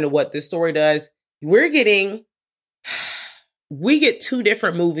dive into what this story does, we get 2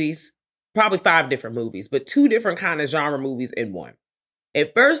 different movies, probably 5 different movies, but 2 different kind of genre movies in one.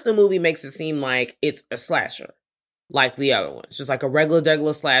 At first, the movie makes it seem like it's a slasher, like the other ones. Just like a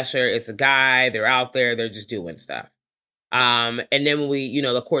regular slasher. It's a guy, they're out there, they're just doing stuff. And then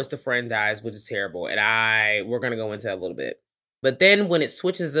of course, the friend dies, which is terrible. And we're going to go into that a little bit. But then when it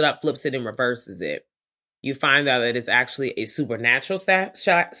switches it up, flips it, and reverses it, you find out that it's actually a supernatural slasher.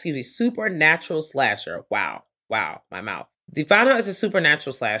 Wow, my mouth. You find out it's a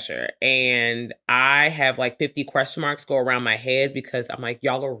supernatural slasher, and I have like 50 question marks go around my head because I'm like,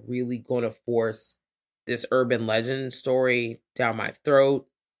 y'all are really going to force this urban legend story down my throat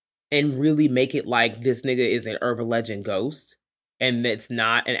and really make it like this nigga is an urban legend ghost and it's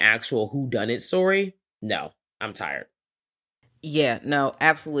not an actual whodunit story? No, I'm tired. Yeah, no,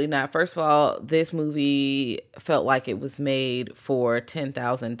 absolutely not. First of all, this movie felt like it was made for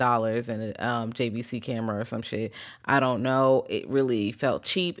 $10,000 in a JVC camera or some shit. I don't know. It really felt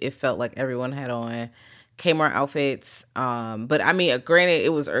cheap. It felt like everyone had on Kmart outfits. But I mean, granted,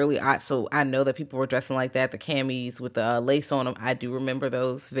 it was early, so I know that people were dressing like that. The camis with the lace on them, I do remember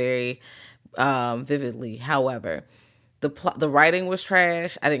those very vividly. However, the writing was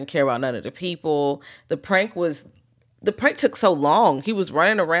trash. I didn't care about none of the people. The prank took so long. He was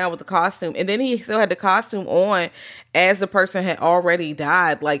running around with the costume, and then he still had the costume on as the person had already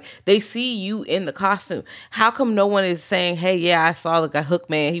died. Like, they see you in the costume. How come no one is saying, hey, yeah, I saw the guy Hook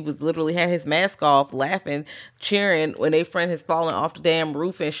Man. He was literally had his mask off, laughing, cheering when their friend has fallen off the damn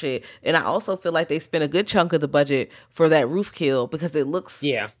roof and shit. And I also feel like they spent a good chunk of the budget for that roof kill because it looks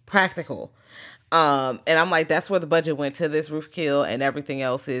practical. And I'm like, that's where the budget went to, this roof kill, and everything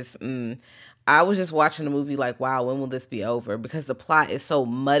else is... I was just watching the movie like, wow, when will this be over? Because the plot is so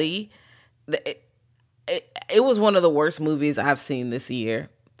muddy. It was one of the worst movies I've seen this year,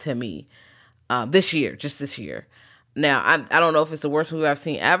 to me. This year. Now, I don't know if it's the worst movie I've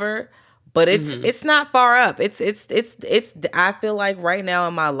seen ever, but it's not far up. It's I feel like right now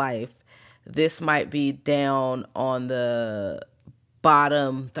in my life, this might be down on the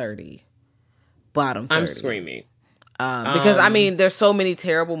bottom 30. I'm screaming. Because, I mean, there's so many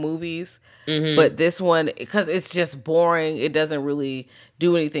terrible movies. Mm-hmm. But this one, because it's just boring, it doesn't really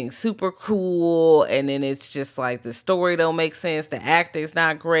do anything super cool, and then it's just like the story don't make sense, the acting's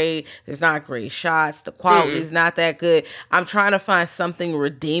not great, there's not great shots, the quality's not that good. I'm trying to find something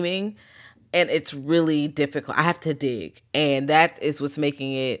redeeming, and it's really difficult. I have to dig, and that is what's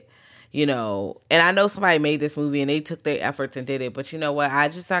making it, and I know somebody made this movie and they took their efforts and did it, but you know what, I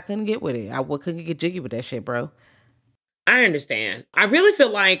couldn't get with it. I couldn't get jiggy with that shit, bro. I understand. I really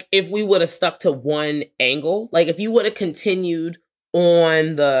feel like if we would have stuck to one angle, like if you would have continued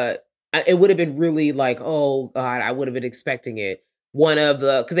on it would have been really like, oh God, I would have been expecting it.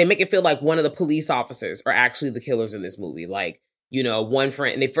 Because they make it feel like one of the police officers are actually the killers in this movie. Like, one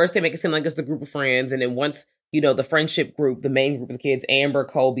friend, and they make it seem like it's the group of friends. And then once, the friendship group, the main group of the kids, Amber,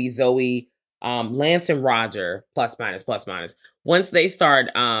 Colby, Zoe, Lance and Roger, plus minus. Once they start,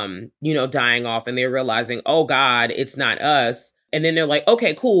 dying off and they're realizing, oh God, it's not us. And then they're like,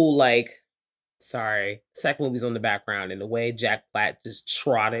 okay, cool. Like, sorry. Second movie's on the background, and the way Jack Black just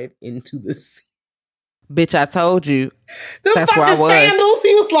trotted into the scene. Bitch, I told you. That's where I was. Sandals.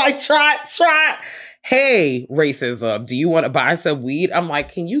 He was like, trot. Hey, racism, do you want to buy some weed? I'm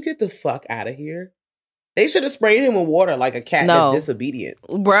like, can you get the fuck out of here? They should have sprayed him with water like a cat that's disobedient.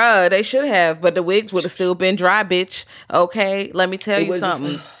 Bruh, they should have, but the wigs would have still been dry, bitch. Okay, let me tell you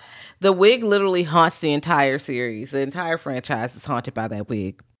something. The wig literally haunts the entire series. The entire franchise is haunted by that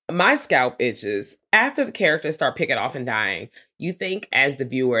wig. My scalp itches. After the characters start picking off and dying, you think as the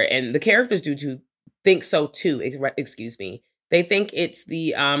viewer, and the characters do too, think so too, excuse me. They think it's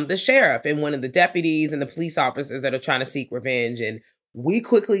the sheriff and one of the deputies and the police officers that are trying to seek revenge. And we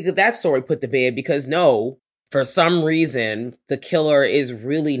quickly get that story put to bed because no, for some reason, the killer is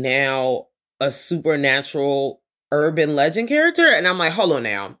really now a supernatural urban legend character. And I'm like, hold on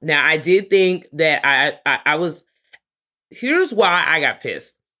now. Now, I did think that I was, here's why I got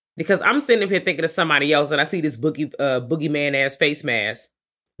pissed. Because I'm sitting up here thinking of somebody else and I see this boogeyman ass face mask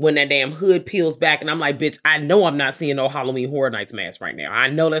when that damn hood peels back. And I'm like, bitch, I know I'm not seeing no Halloween Horror Nights mask right now. I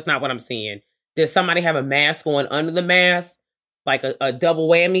know that's not what I'm seeing. Does somebody have a mask going under the mask? Like a double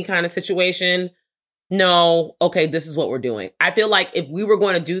whammy kind of situation? No. Okay, this is what we're doing. I feel like if we were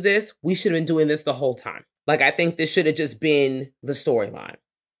going to do this, we should have been doing this the whole time. Like, I think this should have just been the storyline.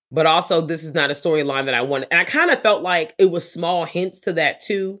 But also, this is not a storyline that I wanted. And I kind of felt like it was small hints to that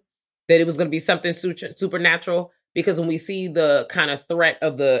too, that it was going to be something supernatural. Because when we see the kind of threat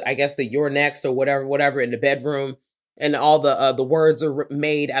of the you're next or whatever in the bedroom, and all the words are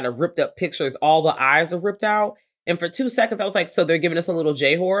made out of ripped up pictures, all the eyes are ripped out. And for 2 seconds, I was like, so they're giving us a little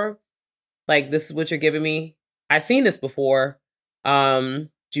J-horror? Like, this is what you're giving me? I've seen this before. Ju-on,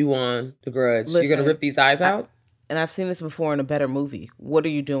 The Grudge. Listen, you're going to rip these eyes out? And I've seen this before in a better movie. What are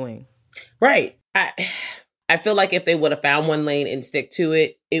you doing? Right. I feel like if they would have found one lane and stick to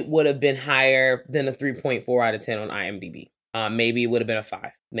it, it would have been higher than a 3.4 out of 10 on IMDb. Maybe it would have been a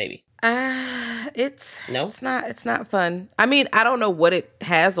 5. Maybe. It's not fun. I mean, I don't know what it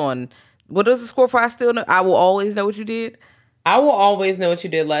has on. What is the score for? I Still Know? I Will Always Know What You Did? I Will Always Know What You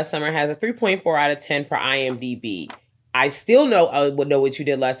Did Last Summer has a 3.4 out of 10 for IMDb. I Still Know I Would Know What You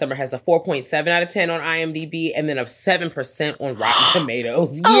Did Last Summer has a 4.7 out of 10 on IMDb and then a 7% on Rotten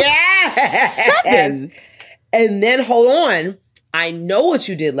Tomatoes. Yes! 7? And then, hold on. I Know What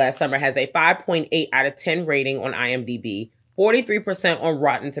You Did Last Summer has a 5.8 out of 10 rating on IMDb, 43% on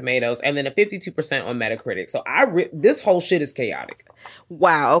Rotten Tomatoes, and then a 52% on Metacritic. So this whole shit is chaotic.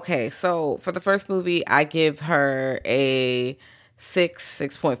 Wow. Okay. So for the first movie, I give her a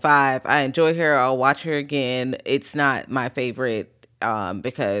 6.5. I enjoy her. I'll watch her again. It's not my favorite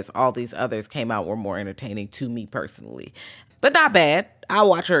because all these others came out were more entertaining to me personally. But not bad. I'll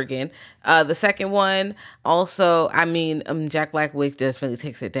watch her again. The second one, also, I mean, Jack Black wig definitely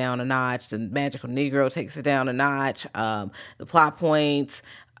takes it down a notch. The Magical Negro takes it down a notch. The plot points,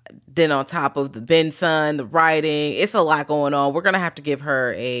 then on top of the Benson, the writing, it's a lot going on. We're going to have to give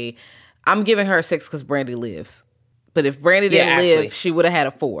her I'm giving her a 6 because Brandy lives. But if Brandy didn't live, she would have had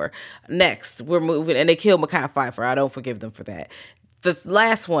a 4. Next, we're moving, and they killed Mekhi Phifer. I don't forgive them for that. The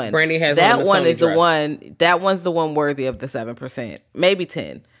last one, Brandy has that one is dress. the one. That one's the one worthy of the 7%, maybe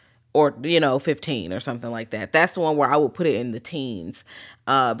 10, or 15 or something like that. That's the one where I would put it in the teens,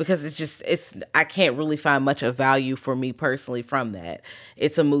 because I can't really find much of value for me personally from that.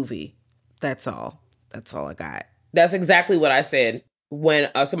 It's a movie. That's all. That's all I got. That's exactly what I said when.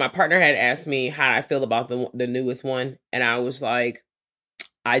 So my partner had asked me how I feel about the newest one, and I was like,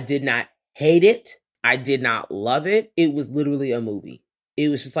 I did not hate it. I did not love it. It was literally a movie. It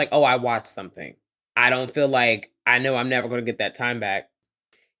was just like, oh, I watched something. I don't feel like, I know I'm never going to get that time back.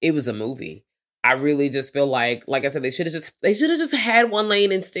 It was a movie. I really just feel like I said, they should have just had one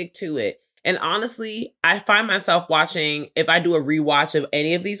lane and stick to it. And honestly, I find myself watching, if I do a rewatch of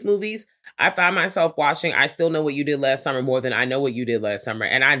any of these movies, I find myself watching I Still Know What You Did Last Summer more than I Know What You Did Last Summer.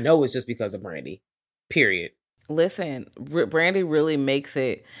 And I know it's just because of Brandy. Period. Listen, Brandy really makes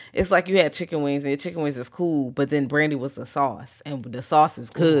it. It's like you had chicken wings, and your chicken wings is cool, but then Brandy was the sauce, and the sauce is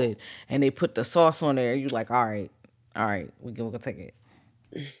good, and they put the sauce on there. And you're like, all right, we're gonna take it.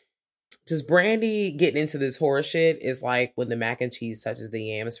 Just Brandy getting into this horror shit is like when the mac and cheese touches the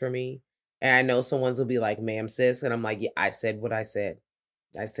yams for me. And I know someone's will be like, ma'am, sis. And I'm like, yeah, I said what I said.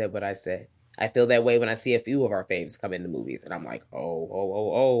 I said what I said. I feel that way when I see a few of our faves come into movies. And I'm like,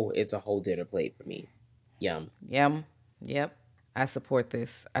 oh, it's a whole dinner plate for me. Yum. Yep. I support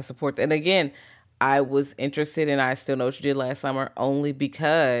this. And again, I was interested in I Still Know What You Did Last Summer only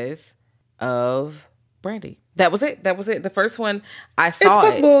because of Brandy. That was it. The first one I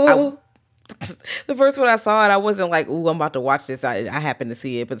saw the first one I saw it, I wasn't like, ooh, I'm about to watch this. I happened to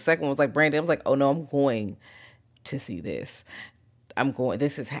see it. But the second one was like Brandy. I was like, oh no, I'm going to see this.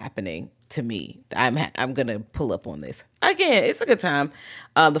 This is happening to me. I'm going to pull up on this. Again, it's a good time.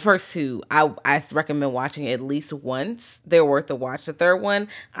 The first two, I recommend watching at least once. They're worth a watch. The third one,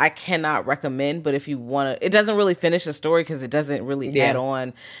 I cannot recommend, but if you want to, it doesn't really finish the story because it doesn't really add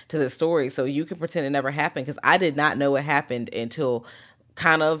on to the story. So you can pretend it never happened because I did not know it happened until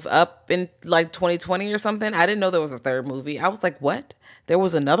kind of up in like 2020 or something. I didn't know there was a third movie. I was like, what? There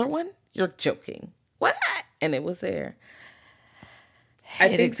was another one? You're joking. What? And it was there.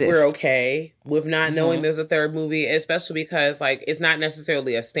 I think we're okay with not knowing there's a third movie, especially because like it's not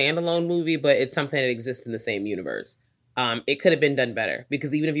necessarily a standalone movie, but it's something that exists in the same universe. It could have been done better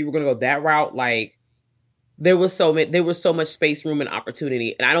because even if you were going to go that route, like there was so much space, room, and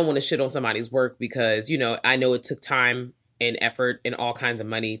opportunity. And I don't want to shit on somebody's work because, you know, I know it took time and effort and all kinds of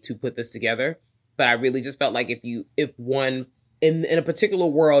money to put this together. But I really just felt like if one in a particular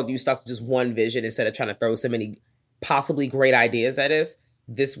world, you stuck to just one vision instead of trying to throw so many possibly great ideas at us,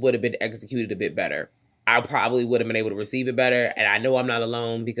 this would have been executed a bit better. I probably would have been able to receive it better. And I know I'm not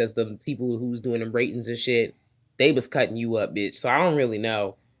alone because the people who's doing them ratings and shit, they was cutting you up, bitch. So I don't really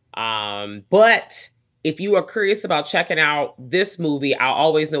know. But if you are curious about checking out this movie, I'll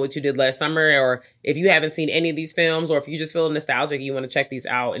Always Know What You Did Last Summer, or if you haven't seen any of these films, or if you just feel nostalgic, you want to check these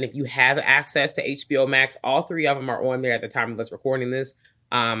out. And if you have access to HBO Max, all three of them are on there at the time of us recording this.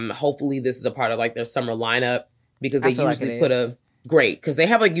 Hopefully this is a part of like their summer lineup because they usually because they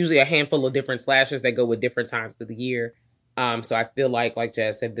have like usually a handful of different slashers that go with different times of the year. So I feel like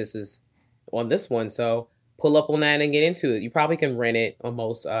Jazz said, this is on this one. So pull up on that and get into it. You probably can rent it on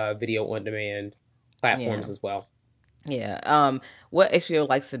most video on demand platforms as well. Yeah. What HBO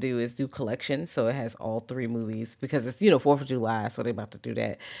likes to do is do collections, so it has all three movies because it's 4th of July, so they're about to do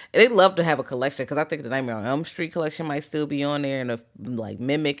that. And they love to have a collection because I think the Nightmare on Elm Street collection might still be on there, and like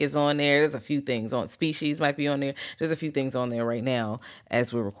Mimic is on there. There's a few things on Species might be on there. There's a few things on there right now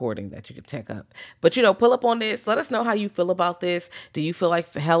as we're recording that you can check up. But pull up on this. Let us know how you feel about this. Do you feel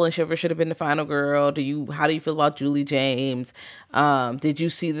like Helen Shiver should have been the final girl? How do you feel about Julie James? Did you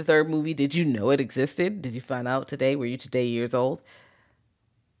see the third movie? Did you know it existed? Did you find out today? Were you today years old?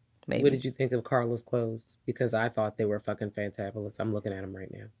 Maybe. What did you think of Carla's clothes? Because I thought they were fucking fantabulous. I'm looking at them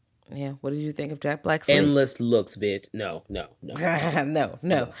right now. Yeah. What did you think of Jack Black's wig? Endless looks, bitch. No. no. That's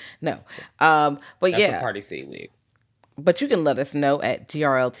a Party City wig. But you can let us know at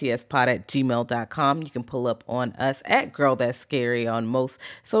grltspod@gmail.com. You can pull up on us at Girl That's Scary on most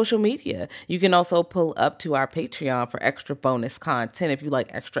social media. You can also pull up to our Patreon for extra bonus content if you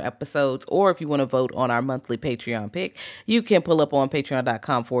like extra episodes, or if you want to vote on our monthly Patreon pick, you can pull up on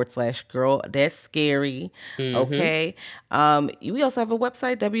patreon.com/Girl That's Scary. Okay. We also have a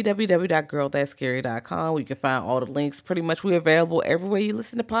website, www.girlthatscary.com, where you can find all the links. Pretty much we're available everywhere you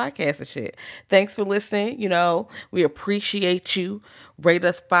listen to podcasts and shit. Thanks for listening. We appreciate you. Rate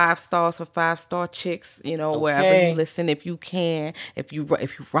us 5 stars for 5-star chicks, wherever you listen, if you can, if you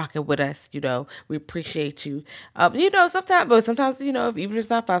rock it with us, we appreciate you. Sometimes, if even if it's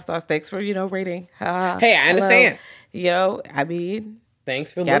not 5 stars, thanks for, rating. Hey, I understand.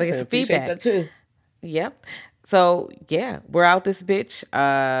 Thanks for gotta listening. Get some feedback. That too. Yep. So yeah, we're out this bitch. It's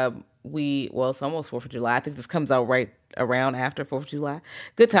almost 4th of July. I think this comes out right around after 4th of July.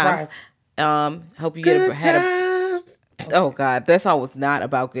 Good times. Hope you oh God, that song was not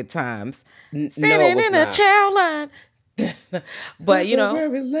about good times. Standing in a chow line. But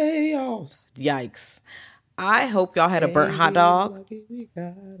layoffs. Yikes. I hope y'all had a burnt hot dog. Doom,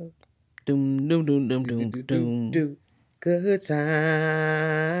 doom, doom, doom, doom, doom. Good times.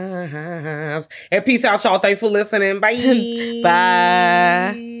 And peace out, y'all. Thanks for listening. Bye.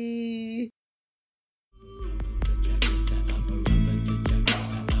 Bye.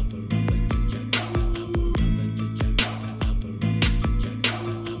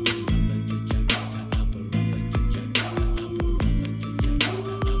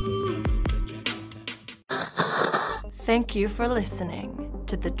 Thank you for listening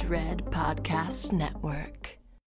to the Dread Podcast Network.